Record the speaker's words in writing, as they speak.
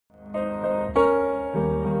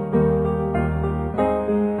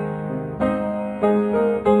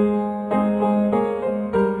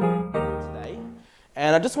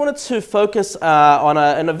just wanted to focus on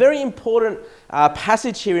a very important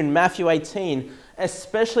passage here in Matthew 18,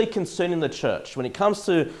 especially concerning the church, when it comes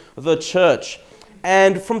to the church.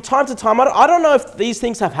 And from time to time, I don't know if these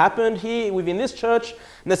things have happened here within this church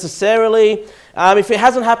necessarily. If it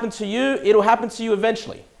hasn't happened to you, it'll happen to you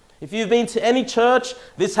eventually. If you've been to any church,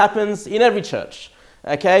 this happens in every church.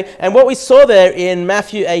 Okay, and what we saw there in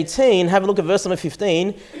Matthew 18, have a look at verse number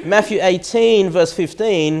 15. Matthew 18, verse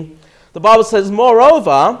 15, the Bible says,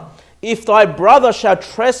 "Moreover, if thy brother shall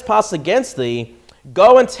trespass against thee,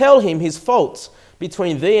 go and tell him his fault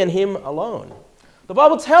between thee and him alone." The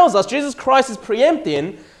Bible tells us, Jesus Christ is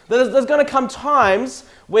preempting, that there's going to come times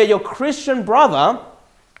where your Christian brother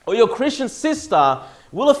or your Christian sister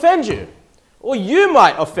will offend you. Or you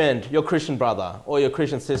might offend your Christian brother or your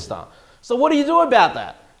Christian sister. So what do you do about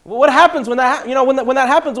that? Well, what happens when that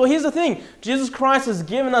happens? Well, here's the thing. Jesus Christ has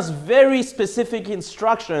given us very specific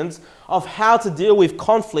instructions of how to deal with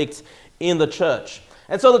conflict in the church.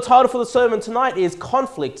 And so the title for the sermon tonight is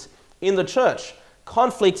Conflict in the Church.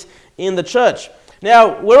 Conflict in the Church.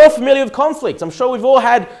 Now, we're all familiar with conflict. I'm sure we've all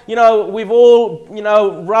had, rubbed,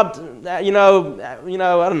 I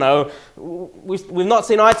don't know. We've not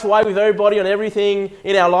seen eye to eye with everybody on everything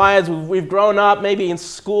in our lives. We've grown up maybe in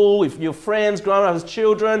school with your friends, grown up as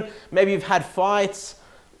children. Maybe you've had fights.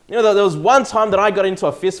 There was one time that I got into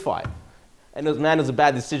a fist fight. And it was a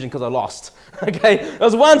bad decision because I lost. Okay, there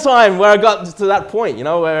was one time where I got to that point,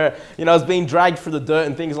 where I was being dragged through the dirt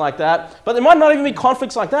and things like that. But there might not even be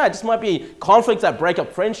conflicts like that. It just might be conflicts that break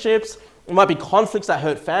up friendships. It might be conflicts that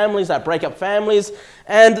hurt families, that break up families.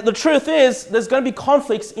 And the truth is, there's going to be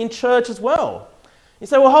conflicts in church as well. You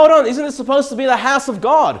say, well, hold on, isn't this supposed to be the house of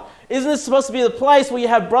God? Isn't this supposed to be the place where you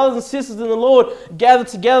have brothers and sisters in the Lord gathered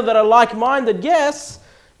together that are like-minded? Yes,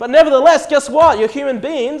 but nevertheless, guess what? You're human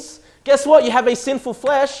beings. Guess what? You have a sinful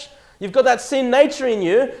flesh. You've got that sin nature in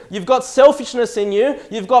you. You've got selfishness in you.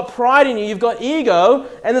 You've got pride in you. You've got ego.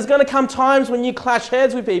 And there's going to come times when you clash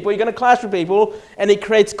heads with people. You're going to clash with people, and it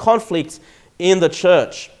creates conflict in the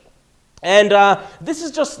church. And this is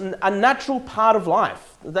just a natural part of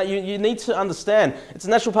life that you need to understand. It's a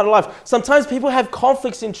natural part of life. Sometimes people have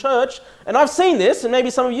conflicts in church, and I've seen this, and maybe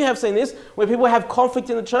some of you have seen this, where people have conflict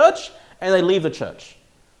in the church, and they leave the church.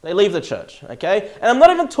 They leave the church, okay? And I'm not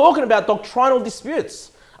even talking about doctrinal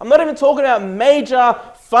disputes. I'm not even talking about major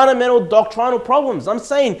fundamental doctrinal problems. I'm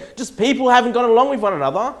saying just people haven't gone along with one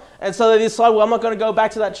another, and so they decide, well, I'm not going to go back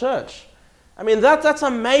to that church. I mean, that's a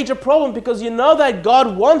major problem, because you know that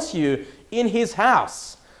God wants you in his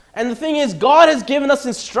house. And the thing is, God has given us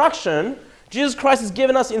instruction. Jesus Christ has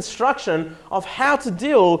given us instruction of how to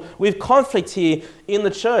deal with conflict here in the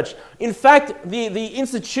church. In fact, the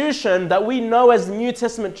institution that we know as the New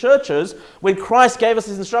Testament churches, when Christ gave us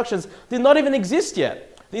his instructions, did not even exist yet.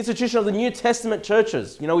 The institution of the New Testament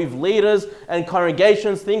churches, with leaders and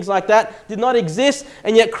congregations, things like that, did not exist.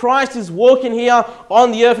 And yet Christ is walking here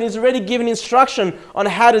on the earth, and he's already given instruction on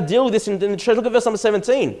how to deal with this in the church. Look at verse number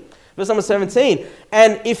 17. Verse number 17.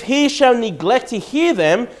 "And if he shall neglect to hear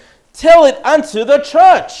them, tell it unto the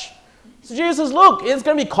church." So Jesus says, look, there's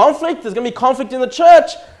going to be conflict. There's going to be conflict in the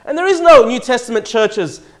church. And there is no New Testament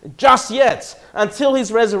churches just yet until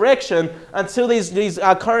his resurrection, until these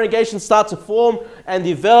congregations start to form and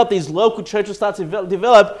develop, these local churches start to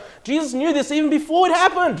develop. Jesus knew this even before it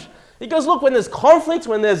happened. He goes, look, when there's conflict,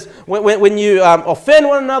 when you offend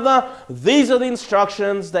one another, these are the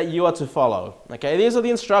instructions that you are to follow. Okay, these are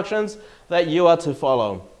the instructions that you are to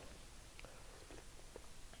follow.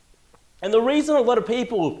 And the reason a lot of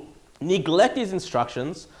people neglect these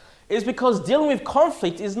instructions is because dealing with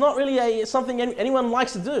conflict is not really something anyone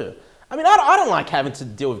likes to do. I mean, I don't like having to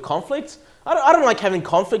deal with conflict. I don't like having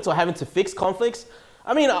conflict or having to fix conflicts.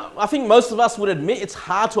 I mean, I think most of us would admit it's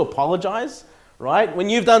hard to apologize, right? When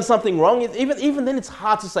you've done something wrong, even then it's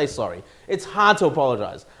hard to say sorry. It's hard to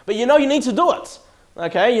apologize. But you need to do it,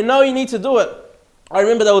 okay? You need to do it. I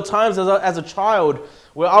remember there were times as a child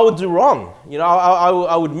where I would do wrong.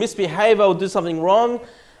 I would misbehave, I would do something wrong.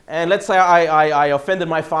 And let's say I offended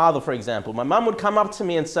my father, for example. My mum would come up to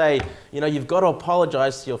me and say, you've got to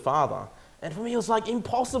apologize to your father. And for me, it was like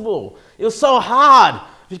impossible. It was so hard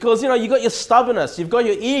because, you got your stubbornness, you've got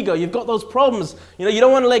your ego, you've got those problems. You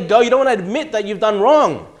don't want to let go, you don't want to admit that you've done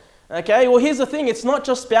wrong. Okay, well, here's the thing. It's not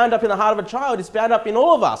just bound up in the heart of a child, it's bound up in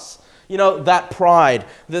all of us. That pride,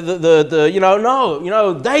 they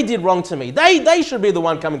did wrong to me. They should be the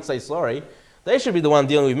one coming to say sorry. They should be the one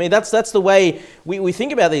dealing with me. That's the way we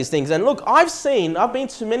think about these things. And look, I've been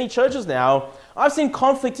to many churches now. I've seen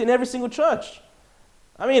conflict in every single church.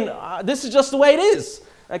 I mean, this is just the way it is.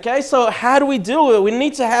 Okay, so how do we deal with it? We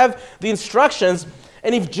need to have the instructions.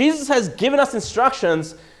 And if Jesus has given us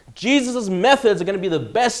instructions, Jesus' methods are going to be the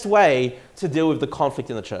best way to deal with the conflict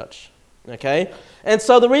in the church. Okay? And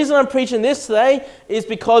so the reason I'm preaching this today is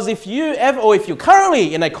because if you're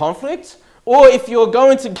currently in a conflict, or if you're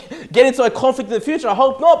going to get into a conflict in the future, I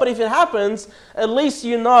hope not, but if it happens, at least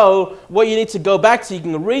you know what you need to go back to. You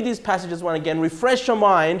can read these passages once again, refresh your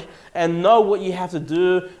mind, and know what you have to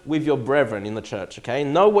do with your brethren in the church, okay?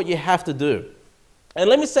 Know what you have to do. And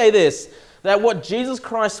let me say this, that what Jesus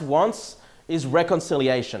Christ wants is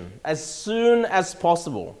reconciliation as soon as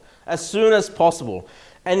possible. As soon as possible.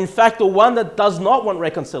 And in fact, the one that does not want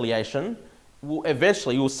reconciliation, will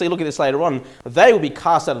eventually, you'll see, look at this later on, they will be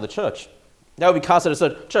cast out of the church. They will be cast out of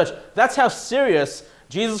the church. That's how serious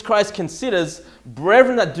Jesus Christ considers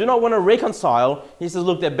brethren that do not want to reconcile. He says,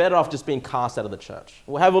 look, they're better off just being cast out of the church.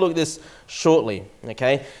 We'll have a look at this shortly,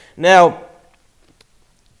 okay? Now,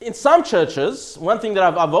 in some churches, one thing that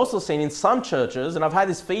I've also seen in some churches, and I've had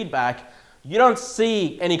this feedback, you don't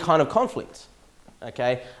see any kind of conflict,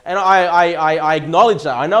 okay? And I acknowledge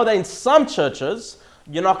that. I know that in some churches,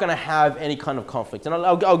 you're not going to have any kind of conflict. And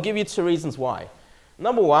I'll give you 2 reasons why.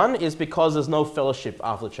 Number one is because there's no fellowship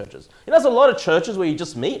after the churches. You know, there's a lot of churches where you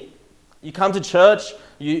just meet. You come to church,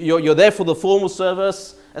 you're there for the formal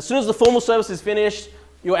service. As soon as the formal service is finished,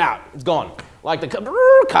 you're out. It's gone. Like the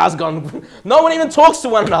car's gone. No one even talks to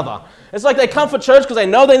one another. It's like they come for church because they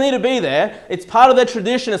know they need to be there. It's part of their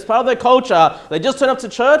tradition. It's part of their culture. They just turn up to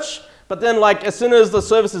church. But then, like, as soon as the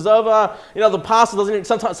service is over, you know, the pastor doesn't,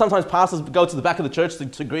 sometimes pastors go to the back of the church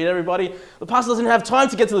to greet everybody. The pastor doesn't have time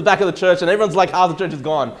to get to the back of the church, and everyone's like, half the church is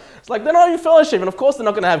gone. It's like, they're not in fellowship, and of course they're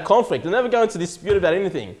not going to have conflict. They're never going to dispute about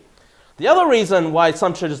anything. The other reason why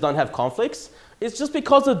some churches don't have conflicts is just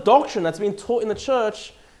because the doctrine that's being taught in the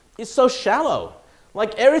church is so shallow.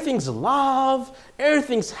 Like, everything's love,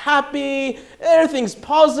 everything's happy, everything's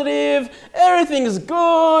positive, everything's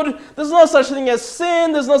good. There's no such thing as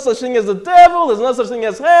sin, there's no such thing as the devil, there's no such thing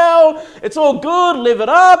as hell. It's all good, live it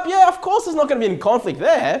up. Yeah, of course there's not going to be any conflict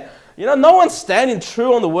there. You know, no one's standing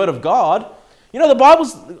true on the word of God. You know, the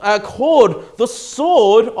Bible's called the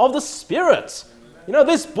sword of the Spirit. You know,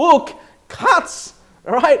 this book cuts,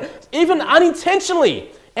 right? Even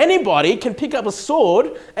unintentionally. Anybody can pick up a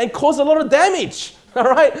sword and cause a lot of damage. All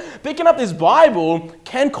right, picking up this Bible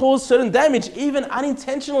can cause certain damage, even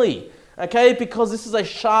unintentionally, okay, because this is a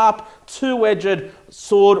sharp, two-edged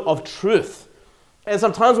sword of truth. And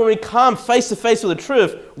sometimes when we come face to face with the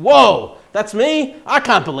truth, whoa, that's me? I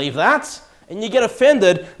can't believe that. And you get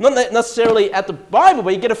offended, not necessarily at the Bible,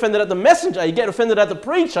 but you get offended at the messenger, you get offended at the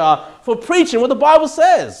preacher for preaching what the Bible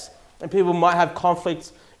says. And people might have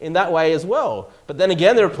conflicts in that way as well. But then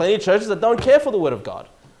again, there are plenty of churches that don't care for the Word of God.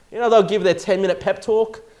 You know, they'll give their 10-minute pep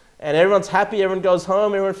talk, and everyone's happy, everyone goes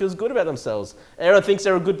home, everyone feels good about themselves. Everyone thinks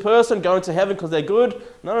they're a good person, going to heaven because they're good.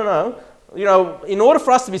 No. You know, in order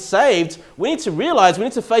for us to be saved, we need to realize, we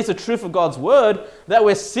need to face the truth of God's Word, that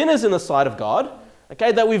we're sinners in the sight of God,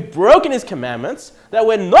 okay, that we've broken His commandments, that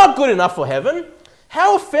we're not good enough for heaven.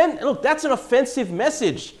 Look, that's an offensive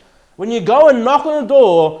message. When you go and knock on the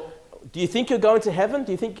door, do you think you're going to heaven?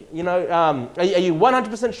 Do you think, you know, are you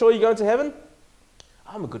 100% sure you're going to heaven?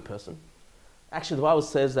 I'm a good person. Actually, the Bible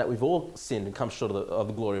says that we've all sinned and come short of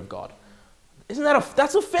the glory of God. Isn't that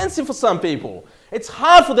that's offensive for some people? It's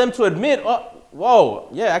hard for them to admit, oh, whoa,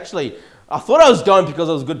 yeah, actually, I thought I was going because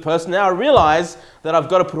I was a good person. Now I realize that I've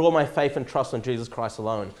got to put all my faith and trust on Jesus Christ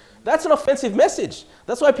alone. That's an offensive message.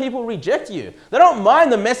 That's why people reject you. They don't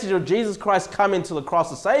mind the message of Jesus Christ coming to the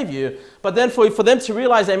cross to save you, but then for them to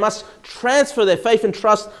realize they must transfer their faith and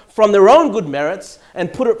trust from their own good merits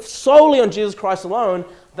and put it solely on Jesus Christ alone,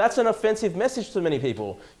 that's an offensive message to many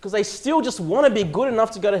people because they still just want to be good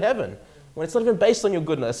enough to go to heaven. When it's not even based on your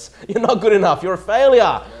goodness. You're not good enough. You're a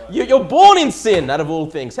failure. You're born in sin out of all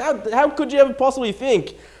things. How could you ever possibly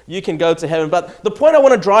think you can go to heaven? But the point I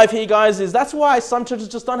want to drive here, guys, is that's why some churches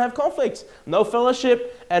just don't have conflict. No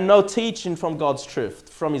fellowship and no teaching from God's truth,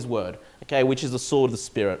 from His Word, okay, which is the sword of the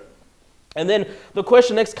Spirit. And then the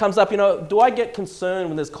question next comes up, you know, do I get concerned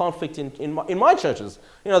when there's conflict in my churches?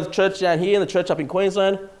 You know, the church down here and the church up in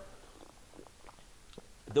Queensland.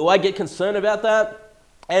 Do I get concerned about that?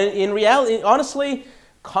 And in reality, honestly,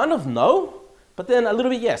 kind of no, but then a little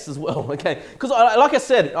bit yes as well, okay? Because like I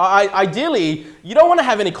said, ideally, you don't want to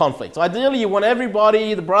have any conflict. Ideally, you want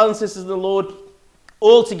everybody, the brothers and sisters of the Lord,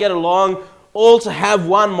 all to get along, all to have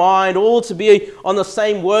one mind, all to be on the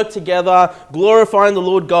same work together, glorifying the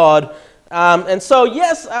Lord God. And so,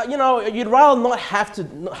 yes, you know, you'd rather not have to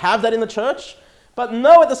have that in the church, but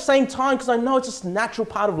no at the same time, because I know it's just a natural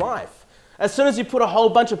part of life. As soon as you put a whole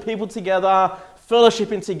bunch of people together,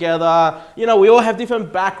 fellowshipping together. You know, we all have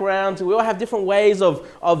different backgrounds. We all have different ways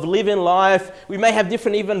of living life. We may have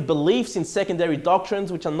different even beliefs in secondary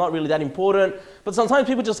doctrines, which are not really that important. But sometimes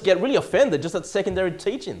people just get really offended just at secondary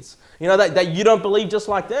teachings, you know, that you don't believe just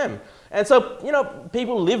like them. And so, you know,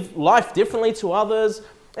 people live life differently to others.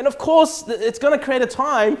 And of course, it's going to create a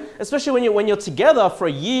time, especially when you're together for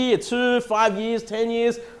a year, 2, 5 years, 10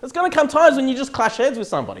 years. There's going to come times when you just clash heads with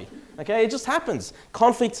somebody. Okay, it just happens.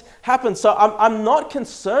 Conflict happens. So I'm not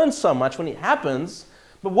concerned so much when it happens.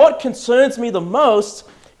 But what concerns me the most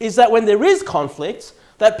is that when there is conflict,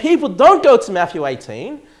 that people don't go to Matthew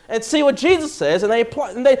 18 and see what Jesus says, and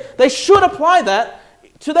they should apply that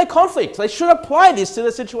to their conflict. They should apply this to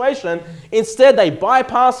their situation. Instead, they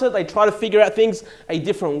bypass it. They try to figure out things a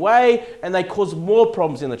different way, and they cause more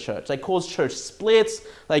problems in the church. They cause church splits.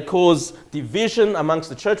 They cause division amongst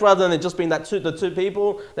the church, rather than it just being the two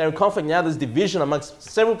people. They're in conflict. Now there's division amongst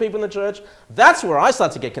several people in the church. That's where I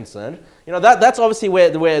start to get concerned. You know, that's obviously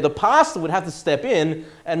where the pastor would have to step in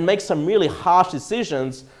and make some really harsh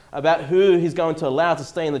decisions about who he's going to allow to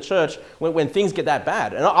stay in the church when things get that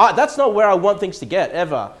bad. And that's not where I want things to get,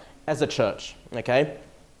 ever, as a church, okay?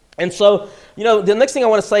 And so, you know, the next thing I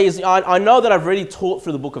want to say is I know that I've already taught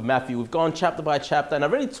through the book of Matthew. We've gone chapter by chapter, and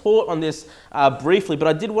I've already taught on this briefly, but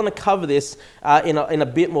I did want to cover this in a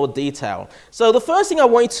bit more detail. So the first thing I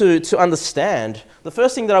want you to understand,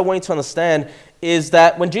 is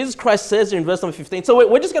that when Jesus Christ says in verse number 15, so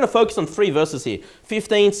we're just going to focus on 3 verses here,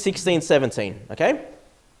 15, 16, 17, okay?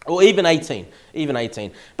 Or even 18.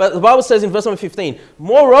 But the Bible says in verse number 15,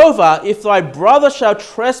 "Moreover, if thy brother shall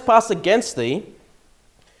trespass against thee,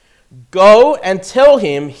 go and tell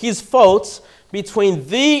him his faults between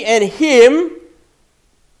thee and him,"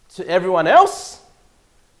 to everyone else.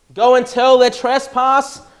 Go and tell their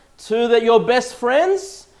trespass to your best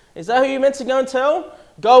friends. Is that who you're meant to go and tell?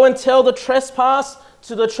 Go and tell the trespass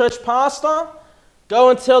to the church pastor. Go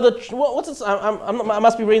and tell I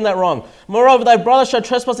must be reading that wrong. "Moreover, thy brother shall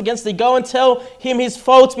trespass against thee. Go and tell him his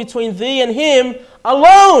faults between thee and him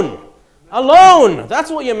alone." Alone. That's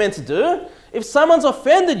what you're meant to do. If someone's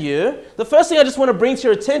offended you, the first thing I just want to bring to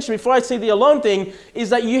your attention before I say the alone thing is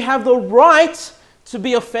that you have the right to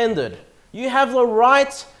be offended. You have the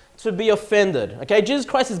right to be offended. Okay, Jesus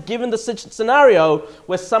Christ has given the scenario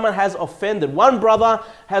where someone has offended. One brother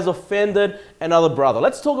has offended another brother.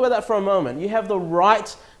 Let's talk about that for a moment. You have the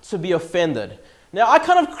right to be offended. Now, I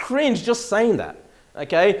kind of cringe just saying that.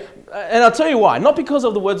 Okay, and I'll tell you why. Not because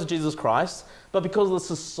of the words of Jesus Christ, but because of the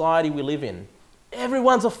society we live in.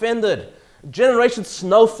 Everyone's offended. Generation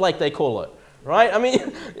snowflake, they call it. Right? I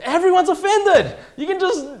mean, everyone's offended. You can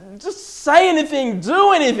just say anything,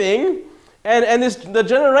 do anything. And the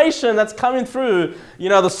generation that's coming through, you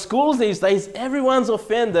know, the schools these days, everyone's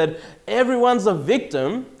offended. Everyone's a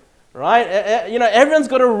victim, right? You know, everyone's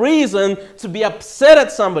got a reason to be upset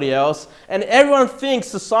at somebody else, and everyone thinks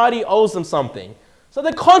society owes them something. So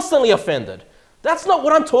they're constantly offended. That's not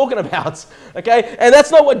what I'm talking about, okay? And that's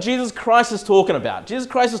not what Jesus Christ is talking about. Jesus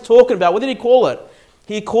Christ is talking about, what did he call it?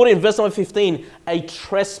 He called it in verse number 15, a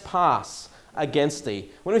trespass against thee.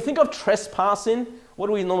 When we think of trespassing, what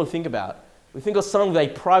do we normally think about? We think of someone with a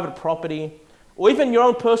private property, or even your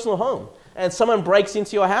own personal home, and someone breaks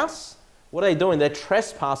into your house. What are they doing? They're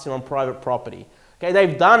trespassing on private property. Okay,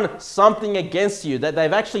 they've done something against you, that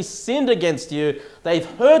they've actually sinned against you, they've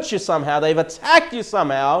hurt you somehow, they've attacked you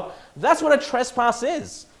somehow. That's what a trespass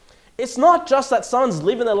is. It's not just that someone's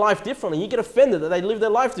living their life differently. You get offended that they live their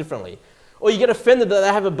life differently. Or you get offended that they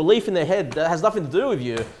have a belief in their head that has nothing to do with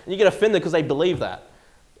you, and you get offended because they believe that.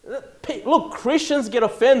 Look, Christians get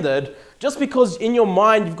offended just because in your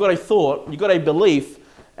mind you've got a thought, you've got a belief,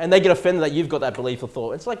 and they get offended that you've got that belief or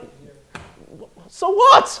thought. It's like, so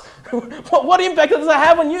what? What impact does that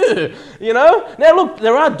have on you? You know? Now look,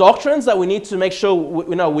 there are doctrines that we need to make sure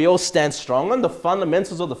we all stand strong on, the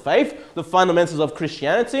fundamentals of the faith, the fundamentals of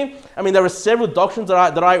Christianity. I mean, there are several doctrines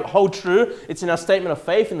that I hold true. It's in our statement of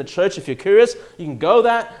faith in the church. If you're curious, you can go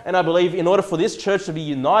that. And I believe in order for this church to be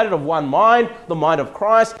united of one mind, the mind of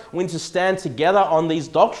Christ, we need to stand together on these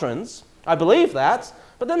doctrines. I believe that.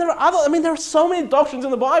 But then there are so many doctrines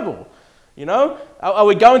in the Bible. You know, are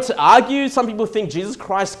we going to argue? Some people think Jesus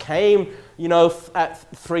Christ came, you know, at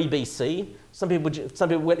 3 BC. Some people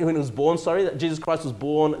when he was born, that Jesus Christ was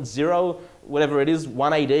born 0, whatever it is,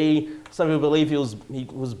 1 AD. Some people believe he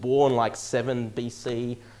was born like 7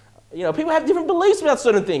 BC. You know, people have different beliefs about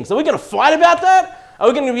certain things. Are we going to fight about that? Are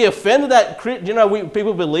we going to be offended that, you know,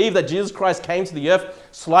 people believe that Jesus Christ came to the earth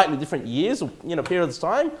slightly different years, you know, periods of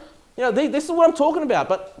time? You know, this is what I'm talking about.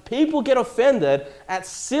 But people get offended at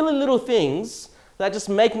silly little things that just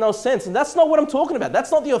make no sense. And that's not what I'm talking about. That's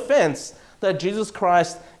not the offense. that Jesus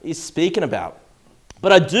Christ is speaking about.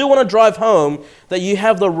 But I do want to drive home that you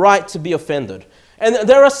have the right to be offended. And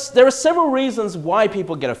there are several reasons why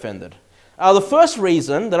people get offended. The first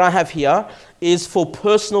reason that I have here is for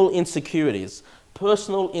personal insecurities.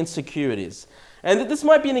 Personal insecurities. And this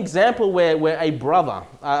might be an example where a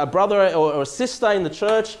brother or a sister in the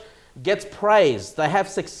church gets praised. They have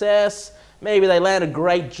success. Maybe they land a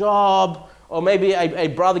great job. Or maybe a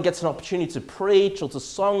brother gets an opportunity to preach or to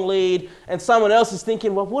song lead. And someone else is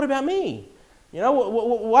thinking, well, what about me? You know,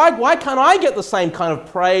 why can't I get the same kind of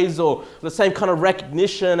praise or the same kind of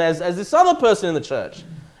recognition as this other person in the church?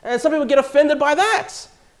 And some people get offended by that.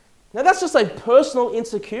 Now, that's just a personal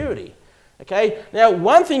insecurity. Okay? Now,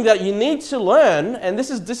 one thing that you need to learn, and this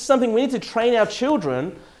is something we need to train our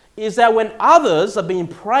children, is that when others are being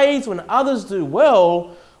praised, when others do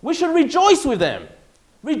well, we should rejoice with them.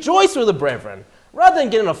 Rejoice with the brethren, rather than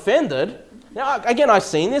getting offended. Now, again, I've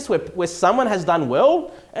seen this where someone has done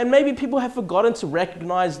well, and maybe people have forgotten to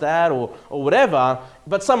recognize that or whatever,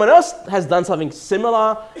 but someone else has done something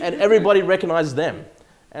similar, and everybody recognizes them.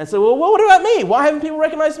 And so, well, what about me? Why haven't people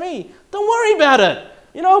recognized me? Don't worry about it.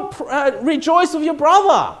 You know, rejoice with your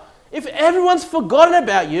brother. If everyone's forgotten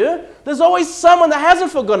about you, there's always someone that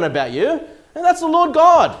hasn't forgotten about you, and that's the Lord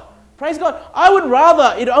God. Praise God. I would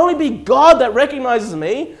rather it only be God that recognizes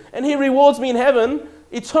me, and He rewards me in heaven,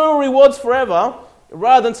 eternal rewards forever,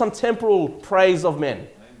 rather than some temporal praise of men.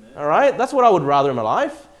 Amen. All right? That's what I would rather in my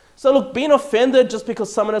life. So look, being offended just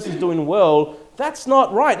because someone else is doing well, that's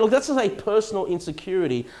not right. Look, that's just a personal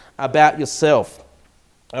insecurity about yourself.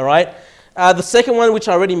 All right? The second one, which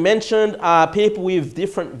I already mentioned, are people with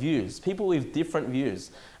different views. People with different views.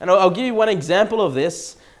 And I'll give you one example of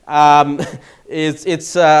this.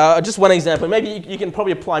 It's just one example. Maybe you can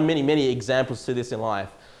probably apply many, many examples to this in life.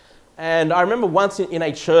 And I remember once in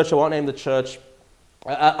a church, I won't name the church,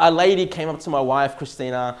 a lady came up to my wife,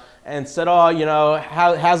 Christina, and said, oh, you know,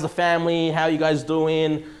 how's the family? How are you guys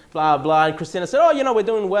doing? Blah, blah. And Christina said, oh, you know, we're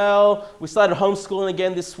doing well. We started homeschooling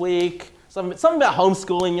again this week. Something about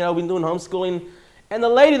homeschooling, you know, we've been doing homeschooling. And the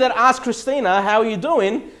lady that asked Christina, how are you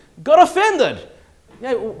doing, got offended.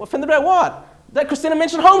 Yeah, offended about what? That Christina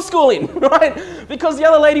mentioned homeschooling, right? Because the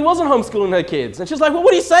other lady wasn't homeschooling her kids. And she's like, well,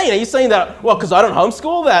 what are you saying? Are you saying that, well, because I don't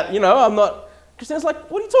homeschool, that, you know, I'm not... Christina's like,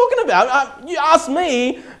 what are you talking about? You asked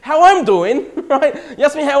me how I'm doing, right? You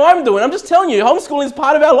asked me how I'm doing. I'm just telling you, homeschooling is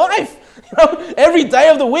part of our life. You know, every day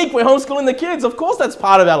of the week we're homeschooling the kids. Of course that's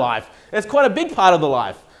part of our life. It's quite a big part of the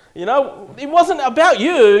life. You know, it wasn't about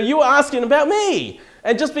you. You were asking about me.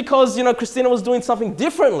 And just because, you know, Christina was doing something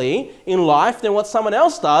differently in life than what someone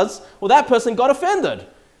else does, well, that person got offended.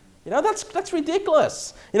 You know, that's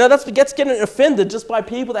ridiculous. You know, that's getting offended just by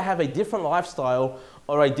people that have a different lifestyle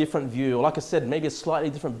or a different view. Or like I said, maybe a slightly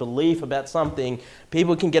different belief about something.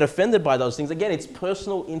 People can get offended by those things. Again, it's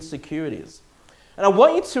personal insecurities. And I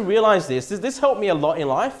want you to realize this. This helped me a lot in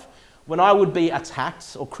life. When I would be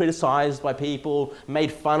attacked or criticized by people,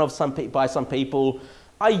 made fun of by some people,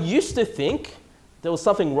 I used to think there was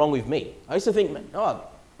something wrong with me. I used to think, oh,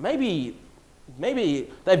 maybe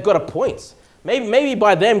they've got a point. Maybe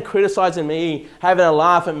by them criticizing me, having a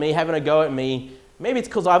laugh at me, having a go at me, maybe it's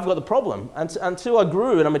because I've got the problem. Until I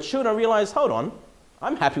grew and I matured, I realized, hold on,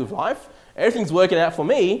 I'm happy with life. Everything's working out for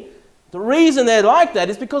me. The reason they're like that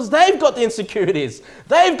is because they've got the insecurities.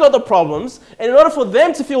 They've got the problems. And in order for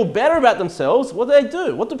them to feel better about themselves, what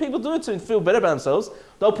do? What do people do to feel better about themselves?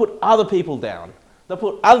 They'll put other people down. They'll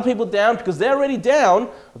put other people down because they're already down.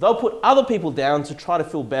 They'll put other people down to try to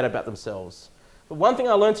feel better about themselves. But one thing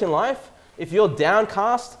I learned in life, if you're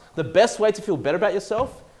downcast, the best way to feel better about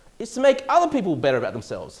yourself is to make other people better about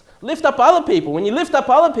themselves. Lift up other people. When you lift up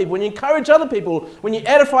other people, when you encourage other people, when you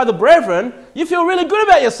edify the brethren, you feel really good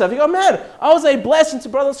about yourself. You go, man, I was a blessing to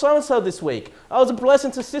brother so-and-so this week. I was a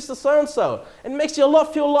blessing to sister so-and-so. It makes you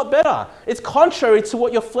feel a lot better. It's contrary to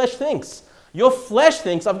what your flesh thinks. Your flesh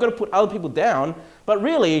thinks, I've got to put other people down. But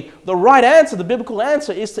really, the right answer, the biblical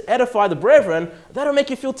answer, is to edify the brethren. That'll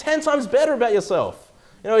make you feel 10 times better about yourself.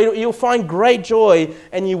 You know, you'll find great joy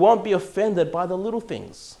and you won't be offended by the little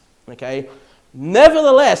things. Okay?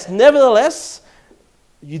 Nevertheless,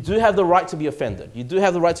 you do have the right to be offended. You do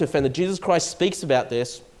have the right to offend. Jesus Christ speaks about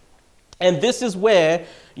this. And this is where,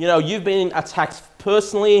 you know, you've been attacked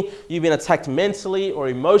personally, you've been attacked mentally or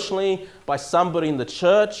emotionally by somebody in the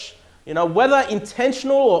church. You know, whether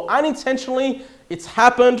intentional or unintentionally, it's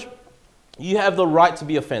happened. You have the right to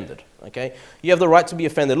be offended. Okay? You have the right to be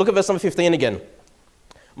offended. Look at verse number 15 again.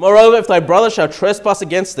 Moreover, if thy brother shall trespass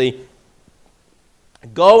against thee,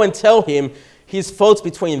 go and tell him his faults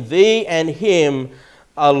between thee and him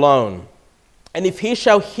alone. And if he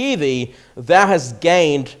shall hear thee, thou hast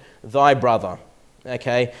gained thy brother.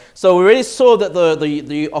 Okay, so we already saw that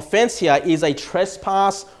the offense here is a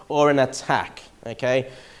trespass or an attack.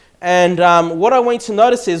 Okay, and what I want you to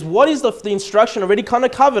notice is, what is the instruction? Already kind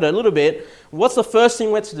of covered it a little bit. What's the first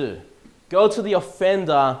thing we're to do? Go to the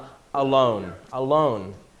offender alone.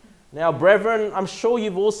 Alone. Now, brethren, I'm sure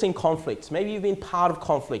you've all seen conflicts. Maybe you've been part of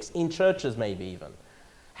conflicts in churches, maybe even.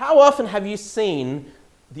 How often have you seen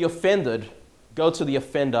the offended go to the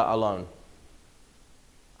offender alone?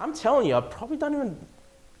 I'm telling you, I probably don't even...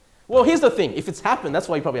 Well, here's the thing. If it's happened, that's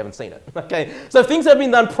why you probably haven't seen it. Okay? So if things have been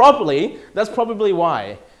done properly, that's probably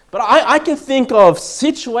why. But I can think of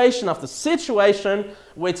situation after situation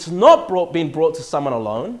where it's not been brought to someone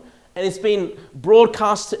alone, and it's been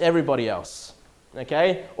broadcast to everybody else.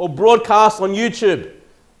 Okay? Or broadcast on YouTube.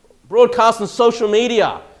 Broadcast on social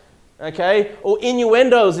media. Okay? Or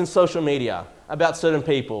innuendos in social media about certain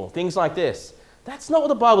people. Things like this. That's not what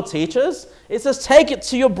the Bible teaches. It says take it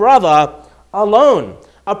to your brother alone.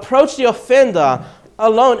 Approach the offender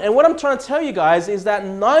alone. And what I'm trying to tell you guys is that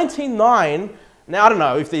 99, now I don't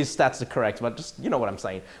know if these stats are correct, but just, you know what I'm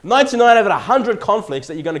saying. 99 out of 100 conflicts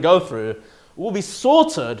that you're going to go through will be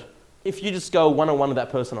sorted if you just go one-on-one with that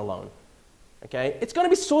person alone. Okay? It's going to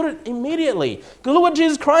be sorted immediately. Because look what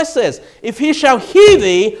Jesus Christ says. If he shall hear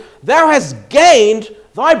thee, thou hast gained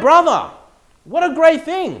thy brother. What a great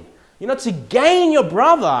thing. You know, to gain your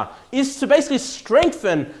brother is to basically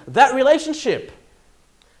strengthen that relationship.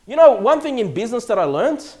 You know, one thing in business that I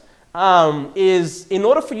learned is in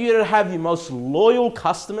order for you to have your most loyal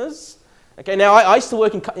customers, okay, now I used to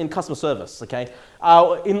work in customer service, okay,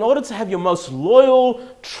 in order to have your most loyal,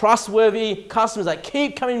 trustworthy customers that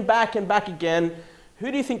keep coming back and back again,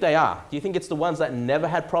 who do you think they are? Do you think it's the ones that never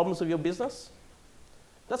had problems with your business?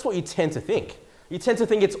 That's what you tend to think. You tend to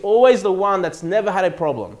think it's always the one that's never had a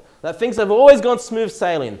problem, that things have always gone smooth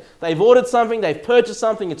sailing. They've ordered something, they've purchased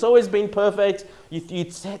something, it's always been perfect. You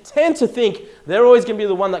tend to think they're always going to be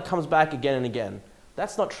the one that comes back again and again.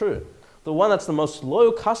 That's not true. The one that's the most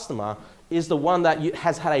loyal customer is the one that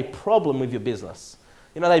has had a problem with your business.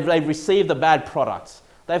 You know, they've received a bad product.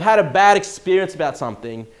 They've had a bad experience about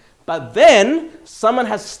something, but then someone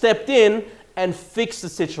has stepped in and fixed the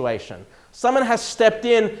situation. Someone has stepped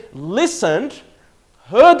in, listened,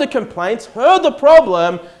 heard the complaints, heard the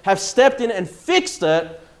problem, have stepped in and fixed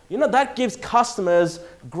it. You know, that gives customers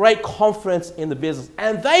great confidence in the business.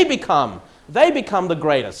 And they become the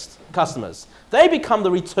greatest customers. They become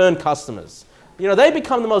the return customers. You know, they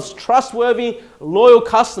become the most trustworthy, loyal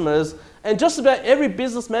customers. And just about every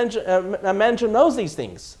business manager knows these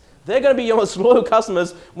things. They're going to be your most loyal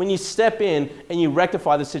customers when you step in and you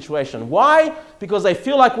rectify the situation. Why? Because they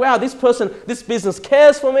feel like, wow, this business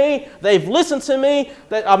cares for me. They've listened to me.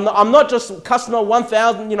 I'm not just customer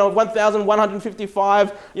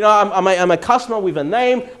 1,155. You know, I'm a customer with a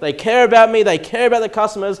name. They care about me. They care about the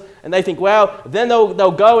customers. And they think, wow, then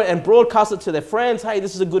they'll go and broadcast it to their friends. Hey,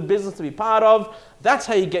 this is a good business to be part of. That's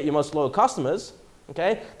how you get your most loyal customers.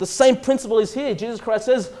 Okay? The same principle is here. Jesus Christ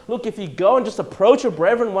says, look, if you go and just approach your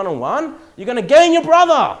brethren one-on-one, you're going to gain your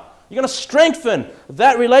brother. You're going to strengthen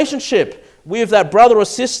that relationship with that brother or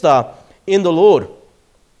sister in the Lord.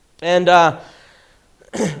 And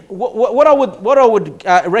what I would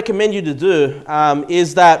recommend you to do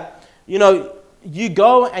is that, you know, you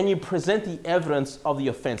go and you present the evidence of the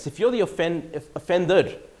offense. If you're the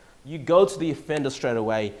offended, you go to the offender straight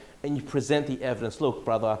away and you present the evidence. Look,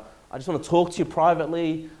 brother, I just want to talk to you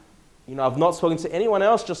privately. You know, I've not spoken to anyone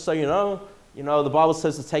else, just so you know. You know, the Bible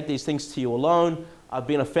says to take these things to you alone. I've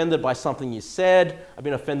been offended by something you said. I've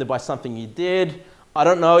been offended by something you did. I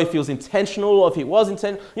don't know if it was intentional or if it was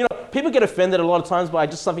intentional. You know, people get offended a lot of times by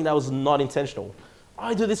just something that was not intentional.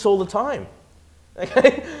 I do this all the time.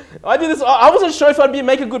 Okay? I do this. I wasn't sure if I'd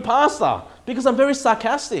make a good pastor because I'm very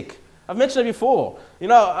sarcastic. I've mentioned it before. You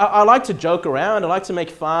know, I like to joke around. I like to make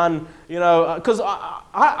fun, you know, because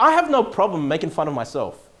I have no problem making fun of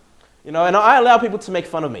myself. You know, and I allow people to make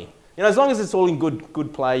fun of me. You know, as long as it's all in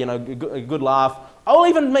good play, you know, a good laugh. I'll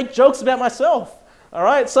even make jokes about myself. All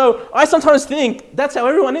right? So I sometimes think that's how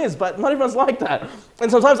everyone is, but not everyone's like that.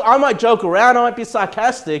 And sometimes I might joke around, I might be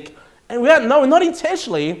sarcastic, and not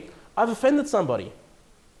intentionally, I've offended somebody.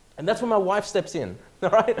 And that's when my wife steps in. All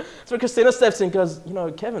right? So Christina steps in and goes, you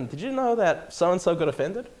know, Kevin, did you know that so-and-so got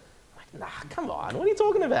offended? I'm like, nah, come on, what are you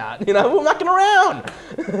talking about? You know, we're mucking around.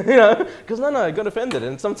 You know, because no, got offended.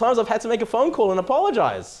 And sometimes I've had to make a phone call and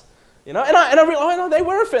apologize. You You know, and I realized, oh no, they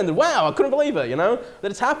were offended. Wow, I couldn't believe it, you know,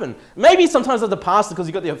 that it's happened. Maybe sometimes as the pastor, because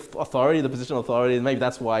you've got the authority, the position of authority, maybe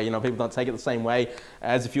that's why, you know, people don't take it the same way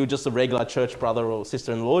as if you were just a regular church brother or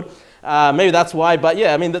sister in the Lord. Maybe that's why, but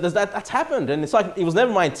yeah, I mean, that's happened. And it's like, it was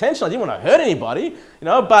never my intention. I didn't want to hurt anybody, you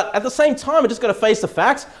know, but at the same time, I just got to face the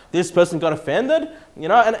facts. This person got offended, you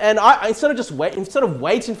know, and I instead of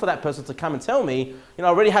waiting for that person to come and tell me, you know, I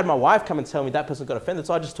already had my wife come and tell me that person got offended,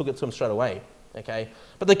 so I just took it to him straight away. Okay,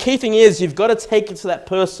 but the key thing is you've got to take it to that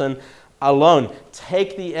person alone.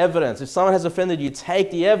 Take the evidence. If someone has offended you, take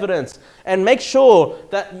the evidence and make sure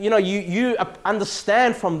that you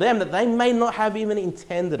understand from them that they may not have even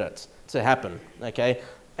intended it to happen. Okay,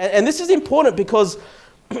 and this is important because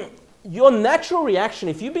your natural reaction,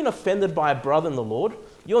 if you've been offended by a brother in the Lord,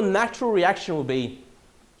 your natural reaction will be,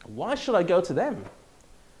 why should I go to them?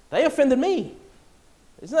 They offended me.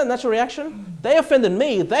 Isn't that a natural reaction? They offended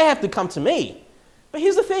me, they have to come to me. But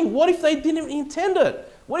here's the thing, what if they didn't even intend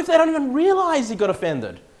it? What if they don't even realize he got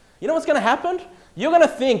offended? You know what's going to happen? You're going to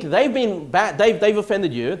think they've been bad, they've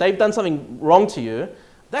offended you, they've done something wrong to you.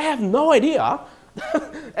 They have no idea.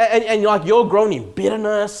 and you're growing in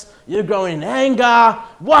bitterness, you're growing in anger.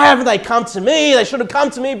 Why haven't they come to me? They should have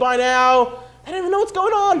come to me by now. They don't even know what's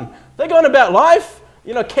going on. They're going about life,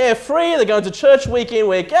 you know, carefree. They're going to church week in,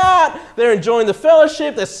 week out. They're enjoying the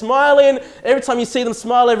fellowship. They're smiling. Every time you see them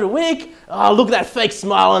smile every week, oh, look at that fake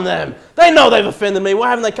smile on them. They know they've offended me. Why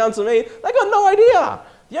haven't they come to me? They got no idea.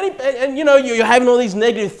 You know, you're having all these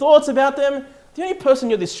negative thoughts about them. The only person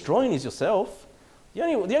you're destroying is yourself. The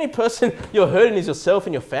only person you're hurting is yourself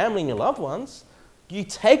and your family and your loved ones. You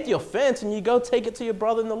take the offense and you go take it to your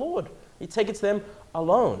brother in the Lord. You take it to them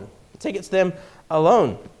alone. You take it to them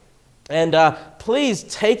alone. And please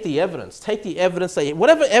take the evidence. Take the evidence.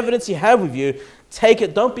 Whatever evidence you have with you, take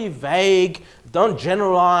it. Don't be vague. Don't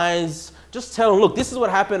generalize. Just tell them, look, this is what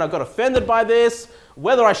happened. I got offended by this.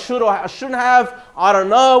 Whether I should or I shouldn't have, I don't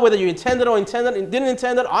know. Whether you intended or didn't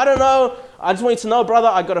intend it, I don't know. I just want you to know, brother,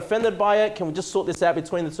 I got offended by it. Can we just sort this out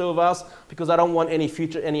between the two of us? Because I don't want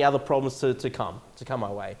any other problems to come my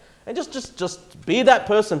way. And just be that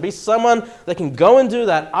person. Be someone that can go and do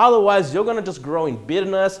that. Otherwise, you're going to just grow in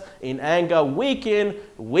bitterness, in anger, week in,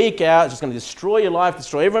 week out. It's just going to destroy your life,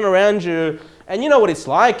 destroy everyone around you. And you know what it's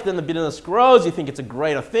like. Then the bitterness grows. You think it's a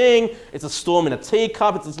greater thing. It's a storm in a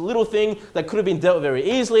teacup. It's this little thing that could have been dealt with very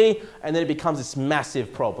easily. And then it becomes this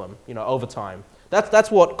massive problem, you know, over time.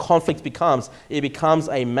 That's what conflict becomes. It becomes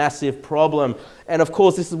a massive problem. And of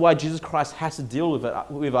course, this is why Jesus Christ has to deal with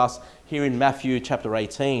it with us here in Matthew chapter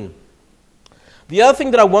 18. The other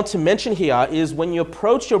thing that I want to mention here is when you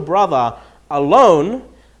approach your brother alone,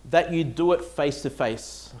 that you do it face to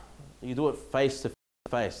face. You do it face to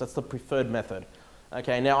face. That's the preferred method.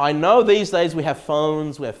 Okay, now I know these days we have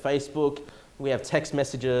phones, we have Facebook, we have text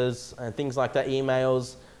messages and things like that,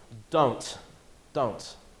 emails. Don't.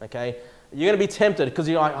 Okay? You're going to be tempted because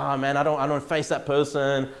you're like, oh man, I don't want to face that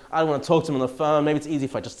person. I don't want to talk to them on the phone. Maybe it's easy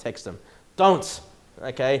if I just text them. Don't.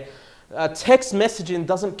 Okay? Text messaging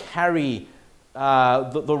doesn't carry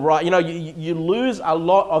the right, you know, you lose a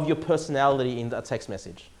lot of your personality in that text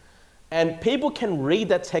message. And people can read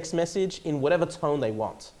that text message in whatever tone they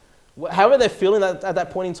want. However they're feeling at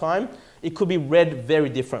that point in time, it could be read very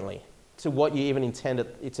differently to what you even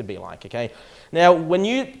intended it to be like, okay? Now, when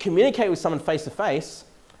you communicate with someone face to face,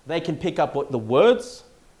 they can pick up the words,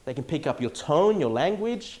 they can pick up your tone, your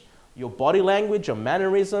language, your body language, your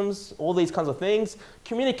mannerisms, all these kinds of things.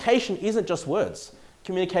 Communication isn't just words.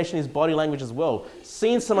 Communication is body language as well.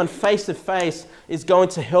 Seeing someone face to face is going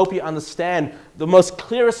to help you understand the most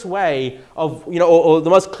clearest way of, you know, or the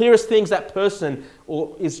most clearest things that person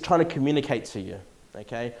is trying to communicate to you,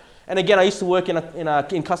 okay? And again, I used to work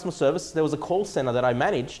in customer service. There was a call center that I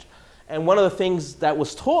managed, and one of the things that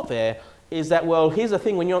was taught there is that, well, here's the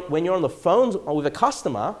thing, when you're on the phone with a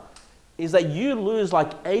customer, is that you lose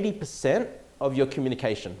like 80% of your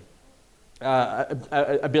communication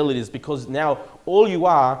abilities, because now all you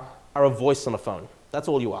are a voice on a phone. That's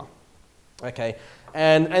all you are, okay?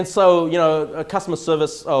 And so, you know, customer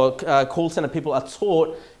service or call center people are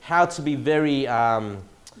taught how to be very,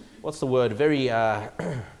 what's the word, very,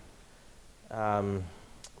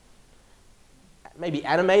 maybe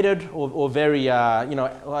animated or very, you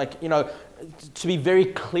know, like, you know, to be very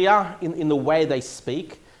clear in the way they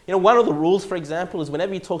speak. You know, one of the rules, for example, is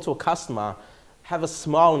whenever you talk to a customer, have a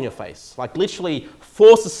smile on your face. Like literally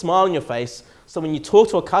force a smile on your face, so when you talk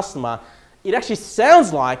to a customer, it actually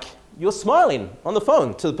sounds like you're smiling on the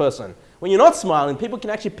phone to the person. When you're not smiling, people can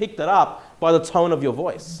actually pick that up by the tone of your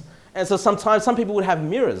voice. And so sometimes some people would have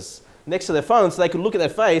mirrors next to their phone so they could look at their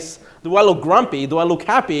face. Do I look grumpy? Do I look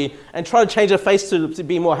happy? And try to change their face to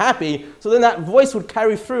be more happy. So then that voice would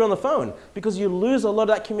carry through on the phone because you lose a lot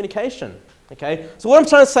of that communication. Okay? So what I'm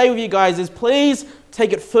trying to say with you guys is please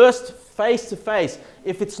take it first face to face.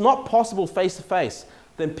 If it's not possible face to face,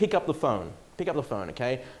 then pick up the phone. Pick up the phone,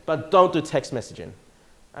 okay? But don't do text messaging.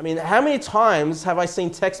 I mean, how many times have I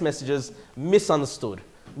seen text messages misunderstood,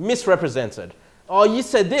 misrepresented? Oh, you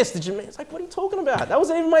said this, did you mean? It's like, what are you talking about? That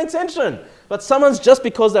wasn't even my intention. But someone's just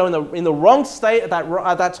because they were in the wrong state at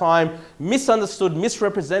that time, misunderstood,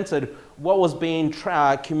 misrepresented what was being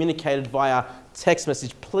communicated via text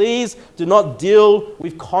message. Please do not deal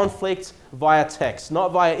with conflict via text,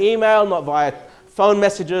 not via email, not via phone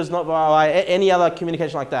messages, not via any other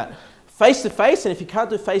communication like that. Face to face, and if you can't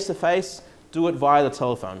do face to face, do it via the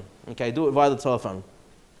telephone. Okay, do it via the telephone.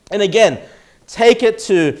 And again, take it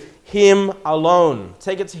to Him alone.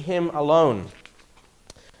 Take it to Him alone.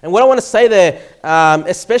 And what I want to say there,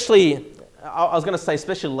 especially, I was going to say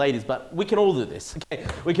especially ladies, but we can all do this. Okay,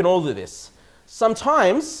 we can all do this.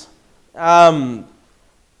 Sometimes,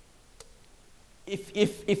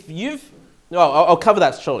 if you've, I'll cover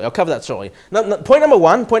that shortly. Point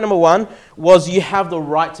number one was you have the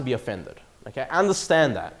right to be offended. Okay,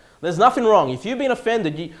 understand that. There's nothing wrong. If you've been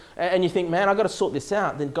offended and you think, man, I've got to sort this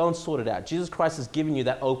out, then go and sort it out. Jesus Christ has given you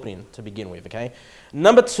that opening to begin with, okay?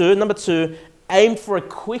 Number two, aim for a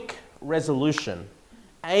quick resolution.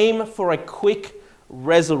 Aim for a quick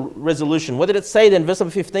resolution. What did it say then? Verse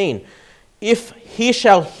number 15. If he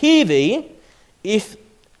shall hear thee,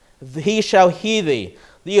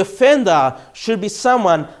 the offender should be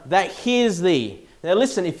someone that hears thee. Now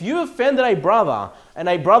listen, if you offended a brother and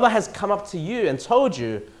a brother has come up to you and told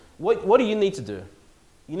you, what do you need to do?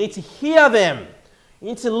 You need to hear them. You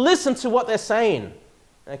need to listen to what they're saying,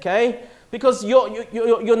 okay? Because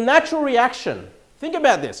your natural reaction, think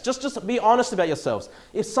about this, just be honest about yourselves.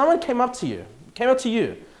 If someone came up to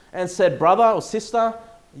you and said, brother or sister,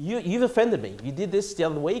 you've offended me. You did this the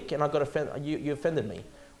other week and I got offended, you offended me.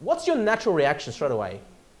 What's your natural reaction straight away?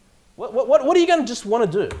 What are you going to just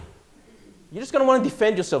want to do? You're just going to want to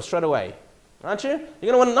defend yourself straight away, aren't you?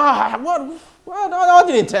 You're going to want to, no, what? I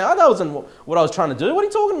didn't intend. That wasn't what I was trying to do. What are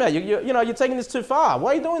you talking about? You're taking this too far.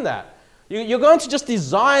 Why are you doing that? You're going to just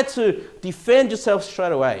desire to defend yourself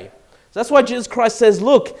straight away. So that's why Jesus Christ says,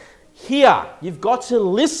 look, here, you've got to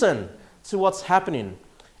listen to what's happening.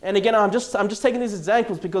 And again, I'm just taking these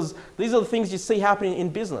examples because these are the things you see happening in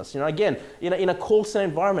business. Again, in a call center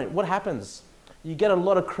environment, what happens? You get a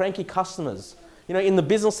lot of cranky customers. In the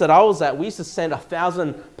business that I was at, we used to send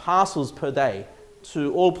 1,000 parcels per day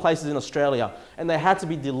to all places in Australia, and they had to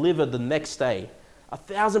be delivered the next day.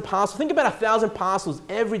 1,000 parcels. Think about 1,000 parcels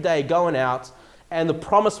every day going out, and the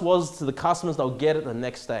promise was to the customers they'll get it the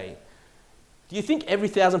next day. Do you think every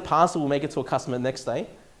 1,000 parcel will make it to a customer the next day?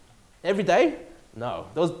 Every day? No.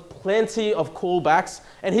 There was plenty of callbacks.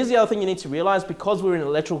 And here's the other thing you need to realize, because we're an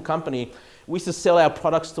electrical company, we used to sell our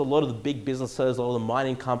products to a lot of the big businesses, a lot of the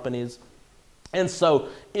mining companies. And so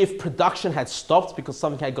if production had stopped because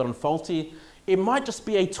something had gotten faulty, it might just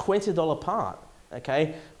be a $20 part,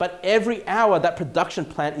 okay? But every hour that production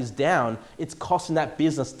plant is down, it's costing that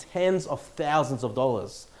business tens of thousands of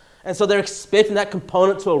dollars. And so they're expecting that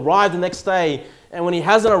component to arrive the next day, and when it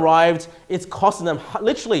hasn't arrived, it's costing them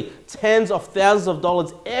literally tens of thousands of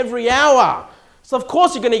dollars every hour. So of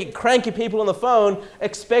course you're going to get cranky people on the phone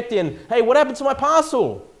expecting, hey, what happened to my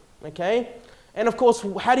parcel? Okay? And of course,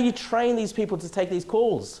 how do you train these people to take these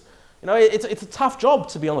calls? It's a tough job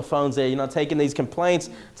to be on the phones there, taking these complaints,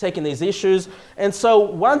 taking these issues. And so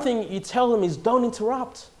one thing you tell them is don't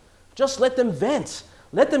interrupt. Just let them vent.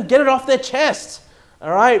 Let them get it off their chest.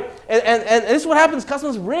 All right? And this is what happens.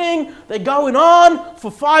 Customers ring. They're going on for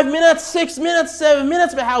 5 minutes, 6 minutes, 7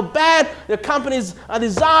 minutes about how bad your company's a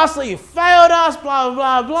disaster. You failed us, blah,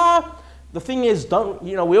 blah, blah. The thing is,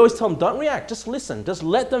 we always tell them, don't react. Just listen. Just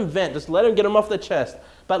let them vent. Just let them get them off their chest.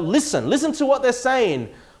 But listen. Listen to what they're saying.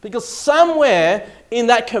 Because somewhere in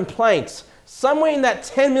that complaint, somewhere in that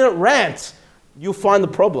 10-minute rant, you'll find the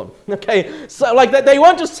problem. Okay? So they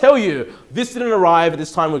won't just tell you, this didn't arrive at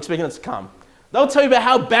this time, we're expecting it to come. They'll tell you about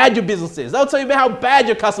how bad your business is. They'll tell you about how bad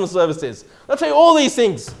your customer service is. They'll tell you all these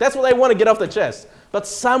things. That's what they want to get off their chest. But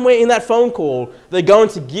somewhere in that phone call, they're going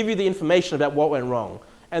to give you the information about what went wrong.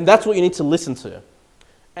 And that's what you need to listen to.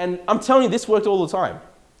 And I'm telling you, this worked all the time.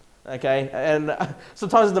 Okay? And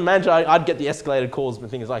sometimes as the manager, I'd get the escalated calls and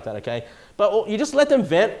things like that, okay? But you just let them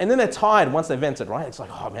vent, and then they're tired once they vented, right? It's like,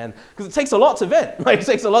 oh man, because it takes a lot to vent. It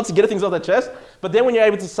takes a lot to get things off their chest. But then when you're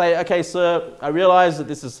able to say, okay, sir, I realize that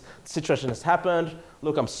the situation has happened.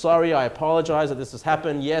 look, I'm sorry, I apologize that this has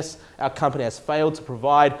happened. Yes, our company has failed to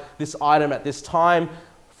provide this item at this time.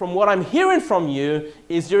 From what I'm hearing from you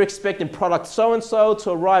is you're expecting product so-and-so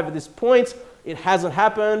to arrive at this point. It hasn't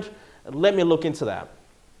happened. Let me look into that.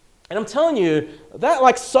 And I'm telling you, that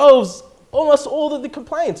like solves almost all of the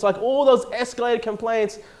complaints, like all those escalated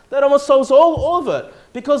complaints, that almost solves all of it.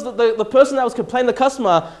 Because the person that was complaining, the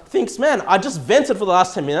customer, thinks, man, I just vented for the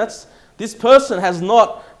last 10 minutes. This person has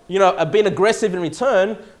not, been aggressive in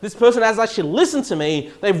return. This person has actually listened to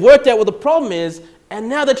me. They've worked out what the problem is, and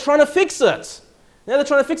now they're trying to fix it.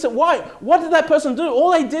 Why? What did that person do?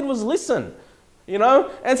 All they did was listen,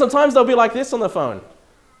 And sometimes they'll be like this on the phone.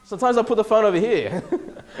 Sometimes I'll put the phone over here,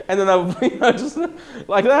 and then they'll, just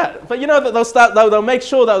like that. But they'll make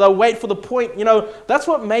sure that they'll wait for the point. That's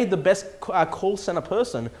what made the best call center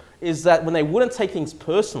person, is that when they wouldn't take things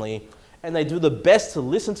personally, and they do the best to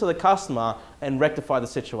listen to the customer and rectify the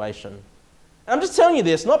situation. And I'm just telling you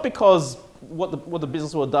this, not because what the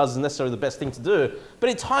business world does is necessarily the best thing to do, but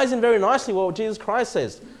it ties in very nicely with what Jesus Christ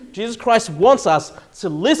says. Jesus Christ wants us to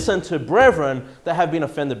listen to brethren that have been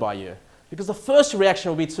offended by you. Because the first reaction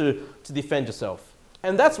will be to defend yourself.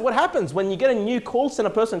 And that's what happens when you get a new call center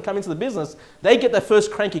person come into the business. They get their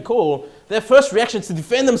first cranky call. Their first reaction is to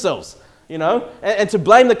defend themselves, and to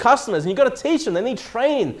blame the customers. And you've got to teach them. They need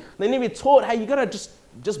training. They need to be taught, hey, you've got to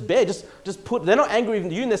just bear. They're not angry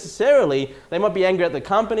with you necessarily. They might be angry at the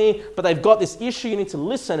company, but they've got this issue. You need to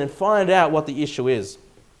listen and find out what the issue is.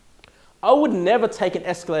 I would never take an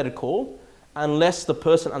escalated call unless the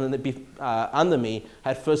person under me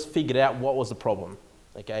had first figured out what was the problem,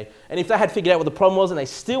 okay? And if they had figured out what the problem was and they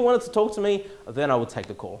still wanted to talk to me, then I would take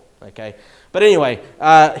the call, okay? But anyway,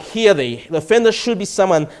 the offender should be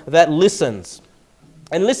someone that listens.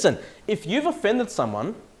 And listen, if you've offended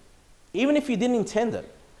someone, even if you didn't intend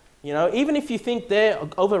it, even if you think they're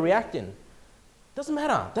overreacting, doesn't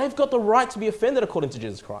matter. They've got the right to be offended according to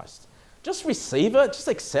Jesus Christ. Just receive it. Just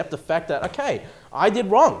accept the fact that, okay, I did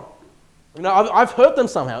wrong. I've hurt them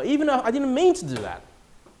somehow, even though I didn't mean to do that.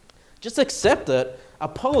 Just accept it,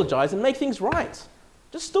 apologize, and make things right.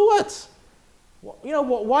 Just do it.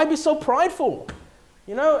 Why be so prideful?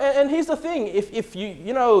 And here's the thing. If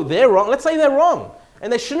they're wrong, let's say they're wrong,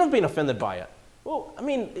 and they shouldn't have been offended by it. Well,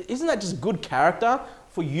 isn't that just good character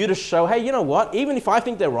for you to show, hey, you know what? Even if I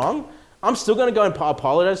think they're wrong, I'm still going to go and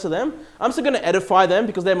apologize to them. I'm still going to edify them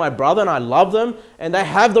because they're my brother and I love them and they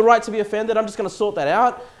have the right to be offended. I'm just going to sort that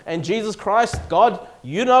out. And Jesus Christ, God,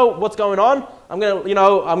 you know what's going on. I'm going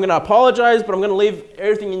to apologize, but I'm going to leave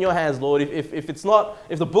everything in your hands, Lord. If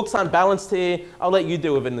the books aren't balanced here, I'll let you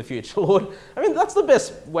deal with it in the future, Lord. That's the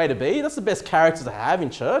best way to be. That's the best character to have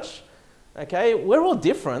in church. Okay, we're all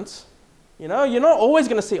different. You're not always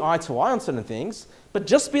going to see eye to eye on certain things. But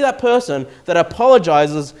just be that person that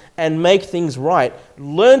apologizes and make things right.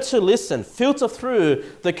 Learn to listen, filter through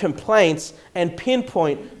the complaints, and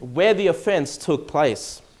pinpoint where the offense took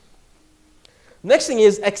place. Next thing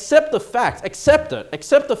is accept the fact. Accept it.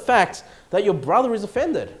 Accept the fact that your brother is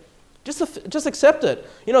offended. Just accept it.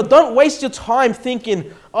 Don't waste your time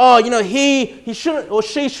thinking, he shouldn't or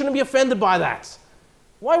she shouldn't be offended by that.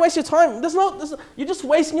 Why waste your time? You're just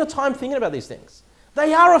wasting your time thinking about these things.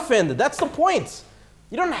 They are offended. That's the point.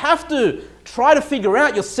 You don't have to try to figure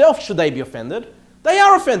out yourself should they be offended. They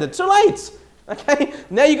are offended. Too late. Okay?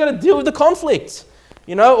 Now you've got to deal with the conflict.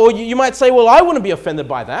 Or you might say, well, I wouldn't be offended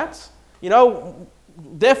by that.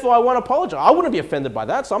 Therefore I won't apologize. I wouldn't be offended by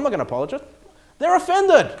that, so I'm not going to apologize. They're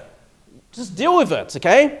offended. Just deal with it,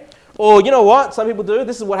 okay? Or you know what? Some people do.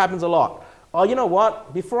 This is what happens a lot. Oh, you know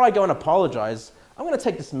what? Before I go and apologize, I'm going to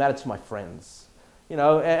take this matter to my friends. And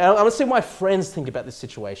I'm going to see what my friends think about this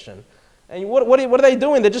situation. And what are they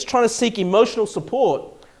doing? They're just trying to seek emotional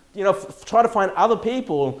support. Try to find other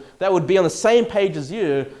people that would be on the same page as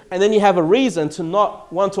you, and then you have a reason to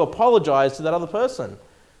not want to apologize to that other person.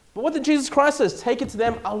 But what did Jesus Christ says? Take it to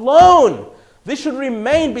them alone. This should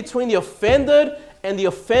remain between the offended and the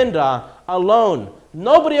offender alone.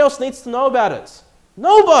 Nobody else needs to know about it.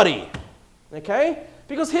 Nobody. Okay?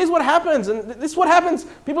 Because here's what happens, and this is what happens.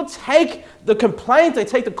 People take the complaint, they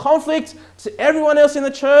take the conflict to everyone else in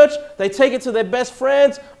the church. They take it to their best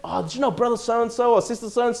friends. Oh, did you know brother so-and-so or sister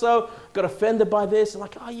so-and-so got offended by this? And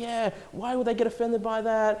like, oh yeah, why would they get offended by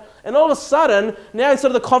that? And all of a sudden, now instead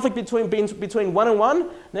of the conflict between one and one,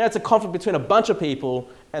 now it's a conflict between a bunch of people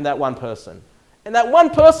and that one person. And that one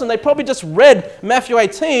person, they probably just read Matthew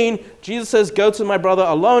 18. Jesus says, go to my brother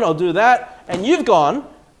alone, I'll do that. And you've gone,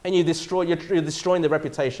 and you're destroying their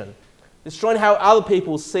reputation. Destroying how other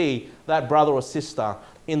people see that brother or sister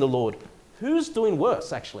in the Lord. Who's doing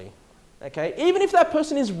worse, actually? Okay? Even if that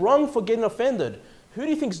person is wrong for getting offended, who do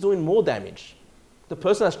you think is doing more damage? The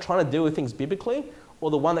person that's trying to deal with things biblically,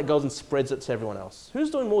 or the one that goes and spreads it to everyone else? Who's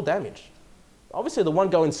doing more damage? Obviously the one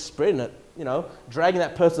going spreading it, dragging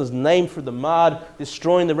that person's name through the mud,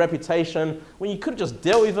 destroying the reputation, when you could have just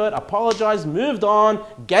dealt with it, apologized, moved on,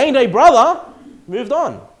 gained a brother, moved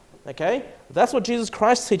on. Okay? That's what Jesus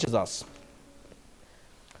Christ teaches us.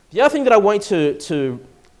 The other thing that I want you to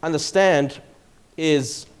understand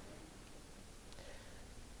is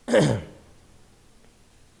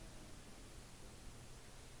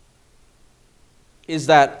is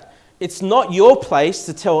that it's not your place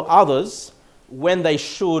to tell others when they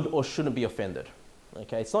should or shouldn't be offended.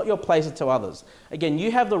 Okay, it's not your place to tell others. Again, you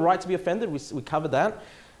have the right to be offended. We covered that.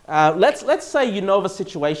 Let's say you know of a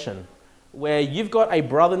situation where you've got a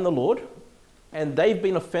brother in the Lord and they've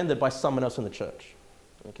been offended by someone else in the church.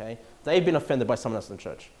 Okay, they've been offended by someone else in the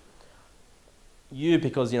church. You,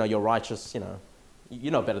 because you're righteous, you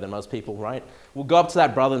know better than most people, right? Will go up to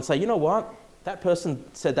that brother and say, you know what? That person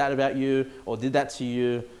said that about you or did that to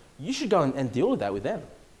you. You should go and deal with that with them.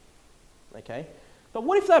 Okay? But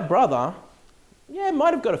what if that brother,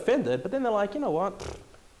 might have got offended, but then they're like, you know what?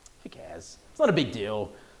 Who cares? It's not a big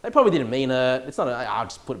deal. They probably didn't mean it. It's not I'll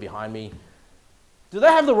just put it behind me. Do they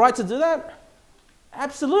have the right to do that?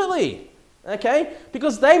 Absolutely. Okay?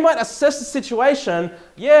 Because they might assess the situation.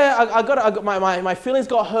 Yeah, I got my feelings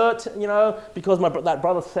got hurt, because that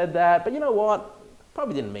brother said that. But you know what?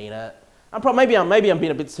 Probably didn't mean it. Maybe I'm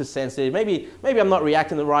being a bit too sensitive. Maybe I'm not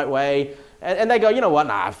reacting the right way. And they go, you know what?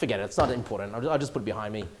 Nah, forget it. It's not important. I'll just put it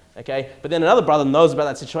behind me. Okay? But then another brother knows about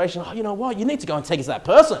that situation. Oh, you know what? You need to go and take it to that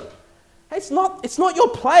person. Hey, it's not your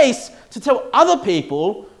place to tell other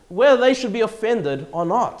people whether they should be offended or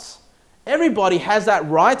not. Everybody has that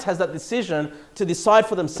right, has that decision to decide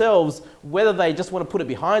for themselves whether they just want to put it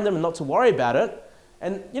behind them and not to worry about it.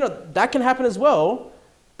 And, that can happen as well.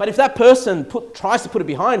 But if that person tries to put it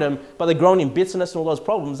behind them, but they're growing in bitterness and all those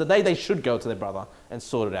problems, then they should go to their brother and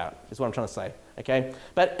sort it out, is what I'm trying to say. Okay?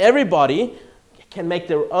 But everybody can make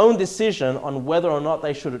their own decision on whether or not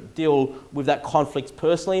they should deal with that conflict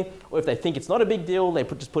personally, or if they think it's not a big deal, they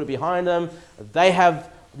just put it behind them. They have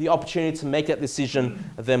the opportunity to make that decision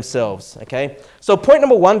themselves. Okay? So point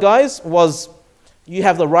number 1, guys, was you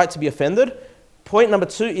have the right to be offended. Point number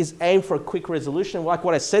 2 is aim for a quick resolution. Like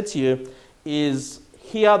what I said to you is,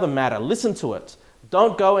 hear the matter, listen to it.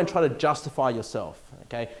 Don't go and try to justify yourself,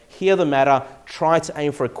 okay? Hear the matter, try to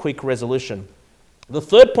aim for a quick resolution. The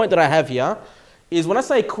third point that I have here is when I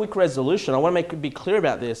say quick resolution, I want to be clear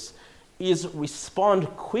about this, is respond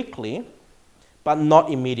quickly, but not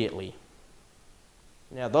immediately.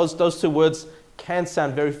 Now, those two words can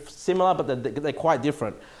sound very similar, but they're quite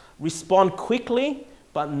different. Respond quickly,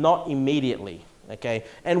 but not immediately, okay?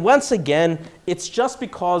 And once again, it's just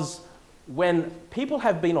because when people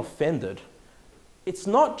have been offended, it's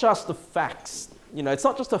not just the facts, it's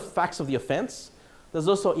not just the facts of the offense, there's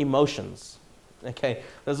also emotions, okay?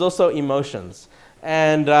 There's also emotions.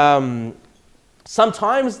 And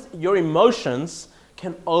sometimes your emotions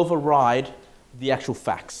can override the actual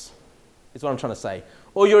facts, is what I'm trying to say.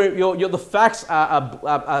 Or the facts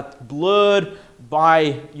are blurred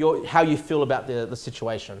by how you feel about the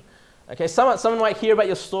situation. Okay, someone might hear about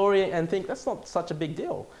your story and think, that's not such a big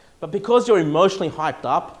deal. But because you're emotionally hyped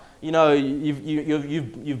up,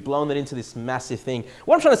 you've blown it into this massive thing.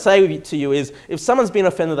 What I'm trying to say to you is, if someone's been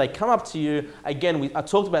offended, they come up to you, again, I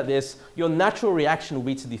talked about this, your natural reaction will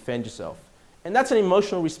be to defend yourself. And that's an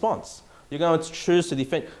emotional response. You're going to choose to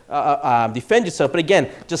defend yourself. But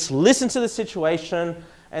again, just listen to the situation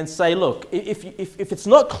and say, look, if it's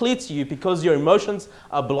not clear to you because your emotions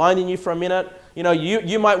are blinding you for a minute,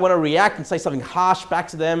 you might want to react and say something harsh back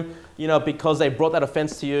to them, because they brought that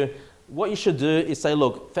offense to you. What you should do is say,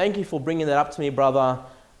 look, thank you for bringing that up to me, brother.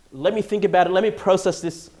 Let me think about it. Let me process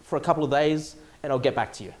this for a couple of days, and I'll get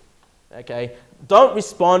back to you. Okay? Don't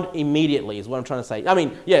respond immediately is what I'm trying to say.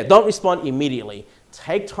 Don't respond immediately.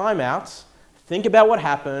 Take time out, think about what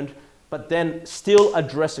happened, but then still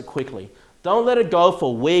address it quickly. Don't let it go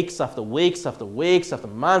for weeks after weeks after weeks after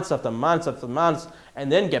months after months after months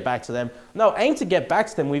and then get back to them. No, aim to get back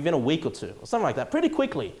to them within a week or 2 or something like that, pretty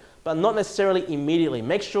quickly, but not necessarily immediately.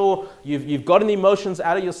 Make sure you've gotten the emotions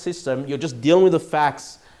out of your system, you're just dealing with the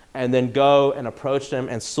facts, and then go and approach them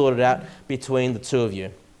and sort it out between the two of you,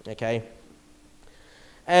 okay?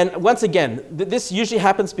 And once again, this usually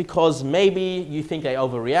happens because maybe you think they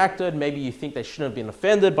overreacted, maybe you think they shouldn't have been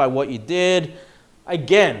offended by what you did.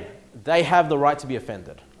 Again, they have the right to be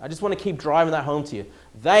offended. I just want to keep driving that home to you.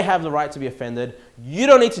 They have the right to be offended. You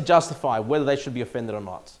don't need to justify whether they should be offended or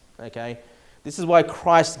not, okay? This is why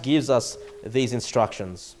Christ gives us these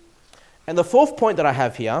instructions. And the fourth point that I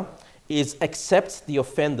have here is accept the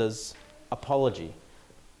offender's apology.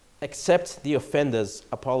 accept the offender's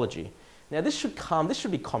apology. Now this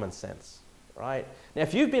should be common sense, right? Now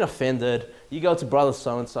if you've been offended, you go to brother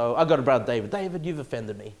so-and-so, I go to brother David, David, you've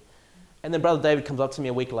offended me. And then brother David comes up to me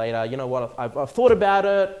a week later, you know what, I've thought about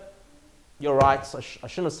it, you're right, so I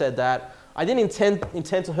shouldn't have said that. I didn't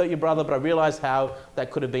intend to hurt your brother, but I realized how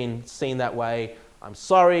that could have been seen that way. I'm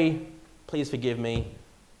sorry, please forgive me.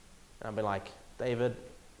 And I'll be like, David,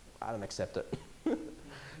 I don't accept it.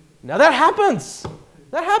 Now that happens.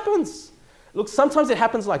 That happens. Look, sometimes it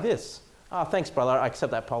happens like this. Oh, thanks, brother, I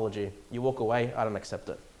accept that apology. You walk away, I don't accept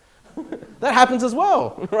it. That happens as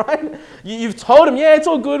well, right? You've told him, yeah, it's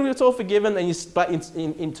all good, it's all forgiven, but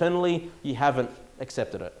internally you haven't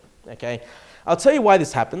accepted it, okay? I'll tell you why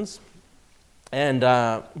this happens. And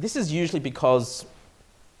this is usually because,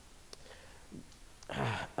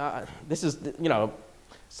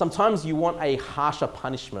 sometimes you want a harsher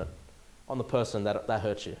punishment on the person that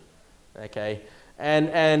hurt you, okay?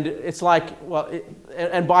 And it's like, well,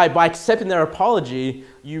 and by accepting their apology,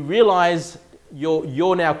 you realize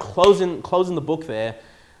you're now closing the book there.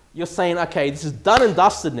 You're saying, okay, this is done and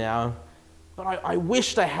dusted now, but I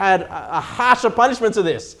wish they had a harsher punishment to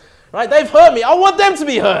this, right? They've hurt me. I want them to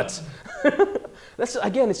be hurt.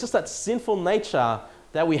 Again, it's just that sinful nature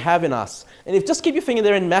that we have in us. And just keep your finger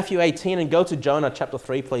there in Matthew 18 and go to Jonah chapter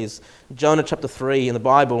 3, please. Jonah chapter 3 in the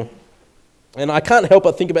Bible. And I can't help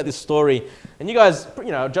but think about this story. And you guys,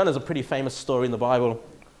 Jonah's a pretty famous story in the Bible.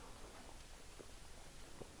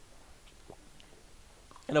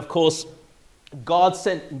 And of course, God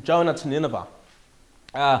sent Jonah to Nineveh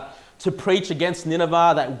to preach against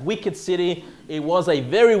Nineveh, that wicked city. It was a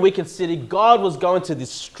very wicked city. God was going to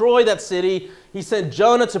destroy that city. He sent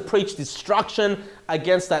Jonah to preach destruction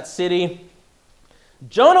against that city.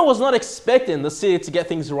 Jonah was not expecting the city to get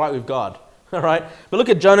things right with God. All right? But look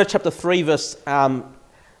at Jonah chapter 3, let's have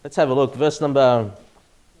a look, verse number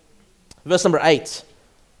 8.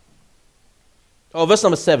 Oh, verse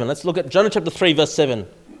number 7. Let's look at Jonah chapter 3, verse 7.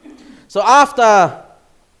 So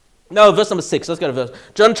verse number 6. Let's go to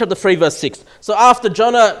Jonah chapter 3, verse 6. So after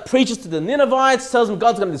Jonah preaches to the Ninevites, tells them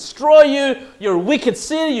God's going to destroy you, you're a wicked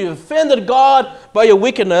city, you've offended God by your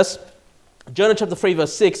wickedness. Jonah chapter 3,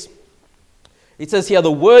 verse 6. It says here,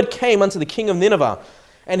 the word came unto the king of Nineveh,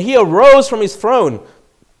 and he arose from his throne,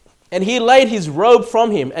 and he laid his robe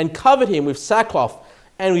from him, and covered him with sackcloth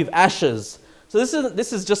and with ashes. So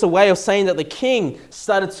this is just a way of saying that the king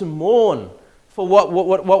started to mourn for what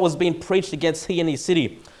was being preached against he and his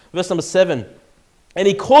city. Verse number 7. And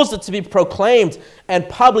he caused it to be proclaimed and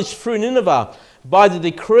published through Nineveh by the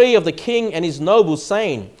decree of the king and his nobles,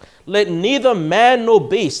 saying, let neither man nor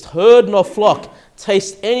beast, herd nor flock,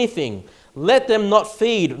 taste anything. Let them not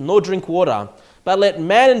feed nor drink water. But let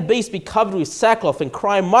man and beast be covered with sackcloth and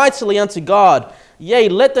cry mightily unto God. Yea,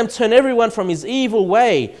 let them turn everyone from his evil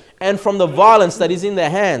way and from the violence that is in their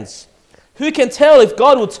hands. Who can tell if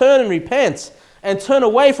God will turn and repent and turn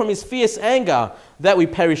away from his fierce anger, that we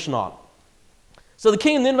perish not? So the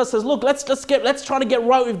king of Nineveh says, look, let's try to get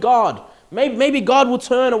right with God. Maybe God will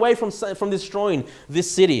turn away from destroying this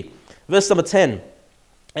city. Verse number 10.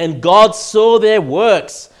 And God saw their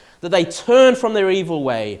works, that they turned from their evil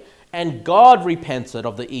way, and God repented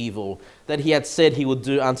of the evil that he had said he would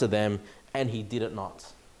do unto them, and he did it not.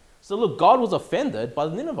 So look, God was offended by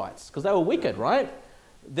the Ninevites because they were wicked, right?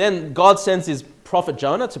 Then God sends his prophet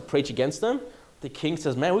Jonah to preach against them. The king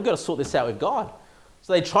says, man, we've got to sort this out with God.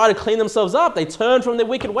 So they try to clean themselves up. They turn from their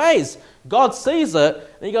wicked ways. God sees it,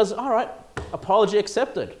 and he goes, all right, apology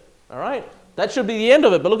accepted. All right? That should be the end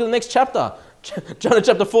of it. But look at the next chapter. Jonah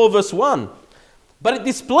chapter 4, verse 1. But it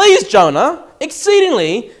displeased Jonah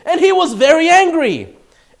exceedingly, and he was very angry.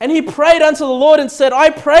 And he prayed unto the Lord and said,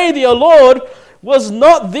 I pray thee, O Lord, was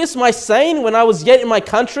not this my saying when I was yet in my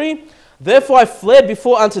country? Therefore I fled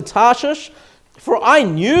before unto Tarshish, for I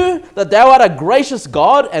knew that thou art a gracious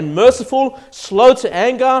God and merciful, slow to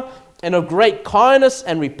anger, and of great kindness,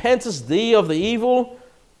 and repentest thee of the evil.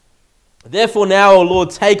 Therefore now, O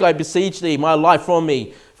Lord, take, I beseech thee, my life from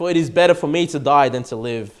me, for it is better for me to die than to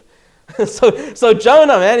live. So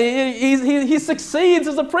Jonah, man, he succeeds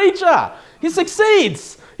as a preacher. He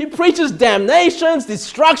succeeds. He preaches damnations,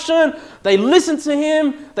 destruction. They listen to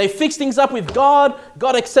him. They fix things up with God.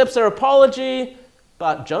 God accepts their apology.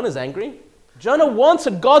 But Jonah's angry. Jonah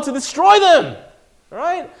wanted God to destroy them.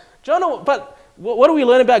 Right? But what do we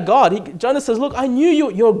learn about God? Jonah says, look, I knew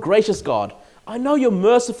you're a gracious God. I know you're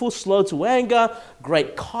merciful, slow to anger,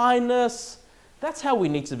 great kindness. That's how we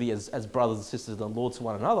need to be as brothers and sisters in the Lord to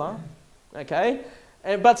one another. Okay?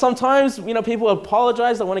 But sometimes, people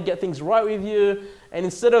apologize. They want to get things right with you. And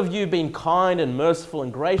instead of you being kind and merciful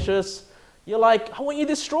and gracious, you're like, I want you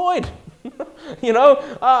destroyed. You know,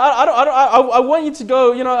 I want you to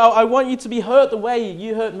go, you know, I want you to be hurt the way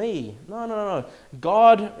you hurt me. No.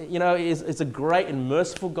 God, you know, is a great and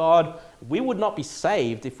merciful God. We would not be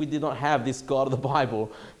saved if we did not have this God of the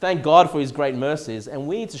Bible. Thank God for his great mercies. And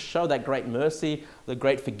we need to show that great mercy, the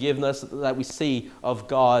great forgiveness that we see of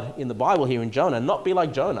God in the Bible here in Jonah. Not be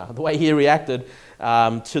like Jonah, the way he reacted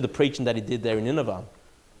to the preaching that he did there in Nineveh.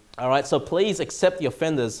 All right, so please accept the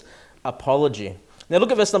offender's apology. Now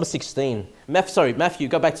look at verse number 16. Matthew,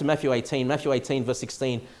 go back to Matthew 18. Matthew 18, verse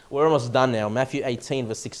 16. We're almost done now. Matthew 18,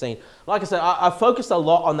 verse 16. Like I said, I focused a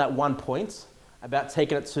lot on that one point about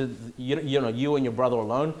taking it to you and your brother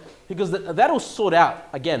alone, because that'll sort out,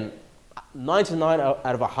 again, 99 out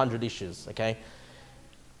of 100 issues, okay?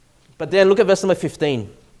 But then look at verse number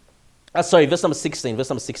 15. Verse number 16. Verse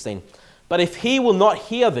number 16. But if he will not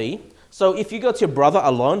hear thee, so if you go to your brother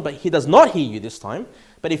alone, but he does not hear you this time,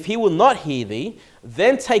 but if he will not hear thee,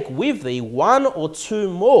 then take with thee 1 or 2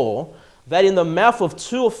 more, that in the mouth of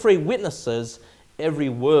 2 or 3 witnesses every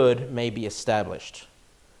word may be established.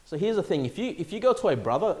 So here's the thing, if you go to a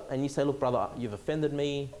brother and you say, look brother, you've offended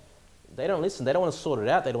me, they don't listen, they don't want to sort it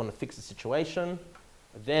out, they don't want to fix the situation.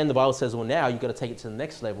 Then the Bible says, well now you've got to take it to the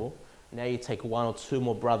next level. Now you take 1 or 2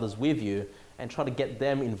 more brothers with you and try to get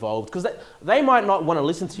them involved, because they might not want to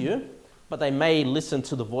listen to you, but they may listen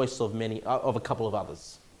to the voice of a couple of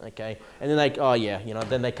others, okay? And then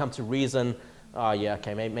then they come to reason,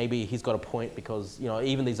 maybe he's got a point, because, you know,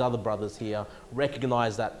 even these other brothers here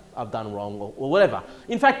recognize that I've done wrong or whatever.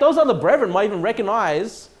 In fact, those other brethren might even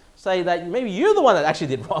say that maybe you're the one that actually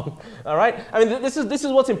did wrong, all right? I mean, this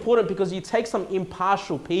is what's important, because you take some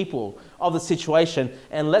impartial people of the situation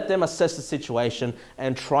and let them assess the situation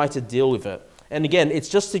and try to deal with it. And again, it's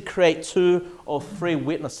just to create 2 or 3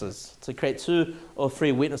 witnesses, about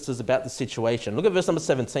the situation. Look at verse number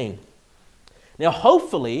 17. Now,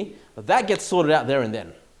 hopefully, that gets sorted out there and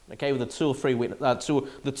then, okay, with the 2 or 3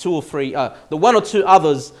 the 1 or 2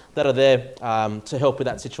 others that are there to help with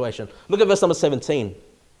that situation. Look at verse number 17.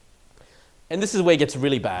 And this is where it gets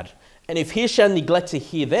really bad. And if he shall neglect to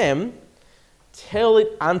hear them, tell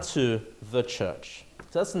it unto the church.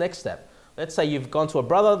 So that's the next step. Let's say you've gone to a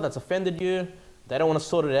brother that's offended you. They don't want to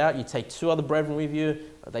sort it out. You take 2 other brethren with you.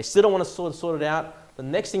 They still don't want to sort it out. The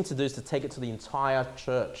next thing to do is to take it to the entire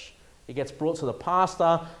church. It gets brought to the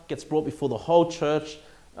pastor, gets brought before the whole church.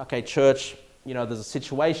 Okay, church, you know, there's a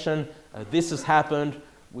situation. This has happened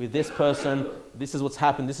with this person. This is what's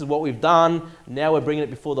happened. This is what we've done. Now we're bringing it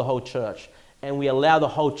before the whole church. And we allow the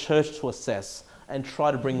whole church to assess and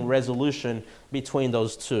try to bring resolution between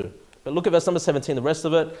those 2. But look at verse number 17, the rest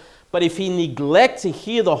of it. But if he neglect to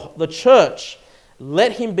hear the church,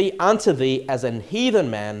 let him be unto thee as an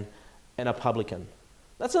heathen man and a publican.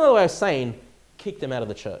 That's another way of saying, kick them out of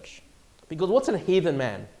the church. Because what's a heathen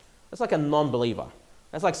man? That's like a non-believer.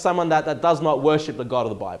 That's like someone that does not worship the God of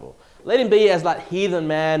the Bible. Let him be as that heathen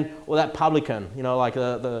man or that publican, you know, like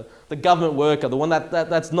the government worker, the one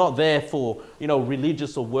that's not there for, you know,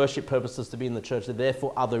 religious or worship purposes to be in the church. They're there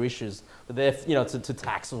for other issues. They're there, you know, to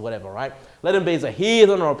tax or whatever, right? Let him be as a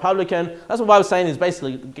heathen or a publican. That's what the Bible's saying, is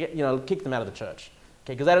basically, kick them out of the church.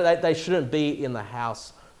 Okay, because they shouldn't be in the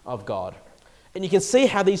house of God. And you can see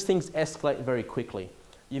how these things escalate very quickly.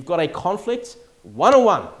 You've got a conflict,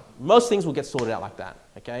 1-on-1. Most things will get sorted out like that,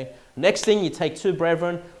 okay? Next thing, you take 2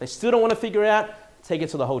 brethren. They still don't want to figure it out. Take it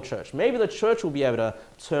to the whole church. Maybe the church will be able to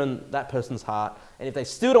turn that person's heart. And if they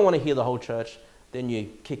still don't want to hear the whole church, then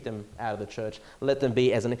you kick them out of the church. Let them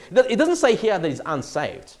be as an... It doesn't say here that he's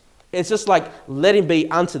unsaved. It's just like, let him be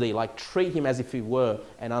unto thee. Like, treat him as if he were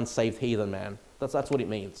an unsaved heathen man. That's what it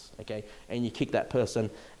means, okay? And you kick that person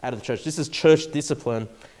out of the church. This is church discipline,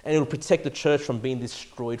 and it will protect the church from being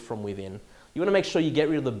destroyed from within. You want to make sure you get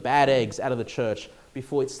rid of the bad eggs out of the church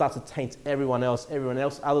before it starts to taint everyone else,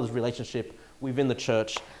 others' relationship within the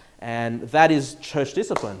church. And that is church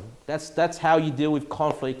discipline. That's how you deal with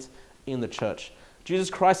conflict in the church. Jesus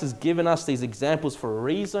Christ has given us these examples for a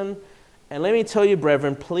reason. And let me tell you,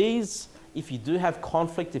 brethren, please, if you do have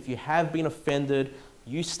conflict, if you have been offended,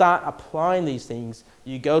 you start applying these things.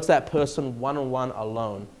 You go to that person 1-on-1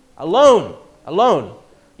 alone. Alone.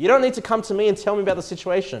 You don't need to come to me and tell me about the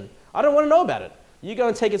situation. I don't want to know about it. You go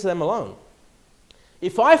and take it to them alone.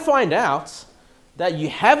 If I find out that you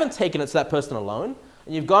haven't taken it to that person alone,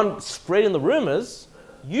 and you've gone spreading the rumors,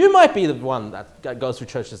 you might be the one that goes through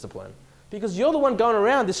church discipline, because you're the one going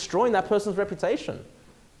around destroying that person's reputation.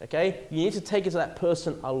 Okay? You need to take it to that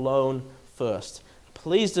person alone first.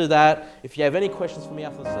 Please do that. If you have any questions for me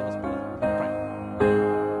after the service, please.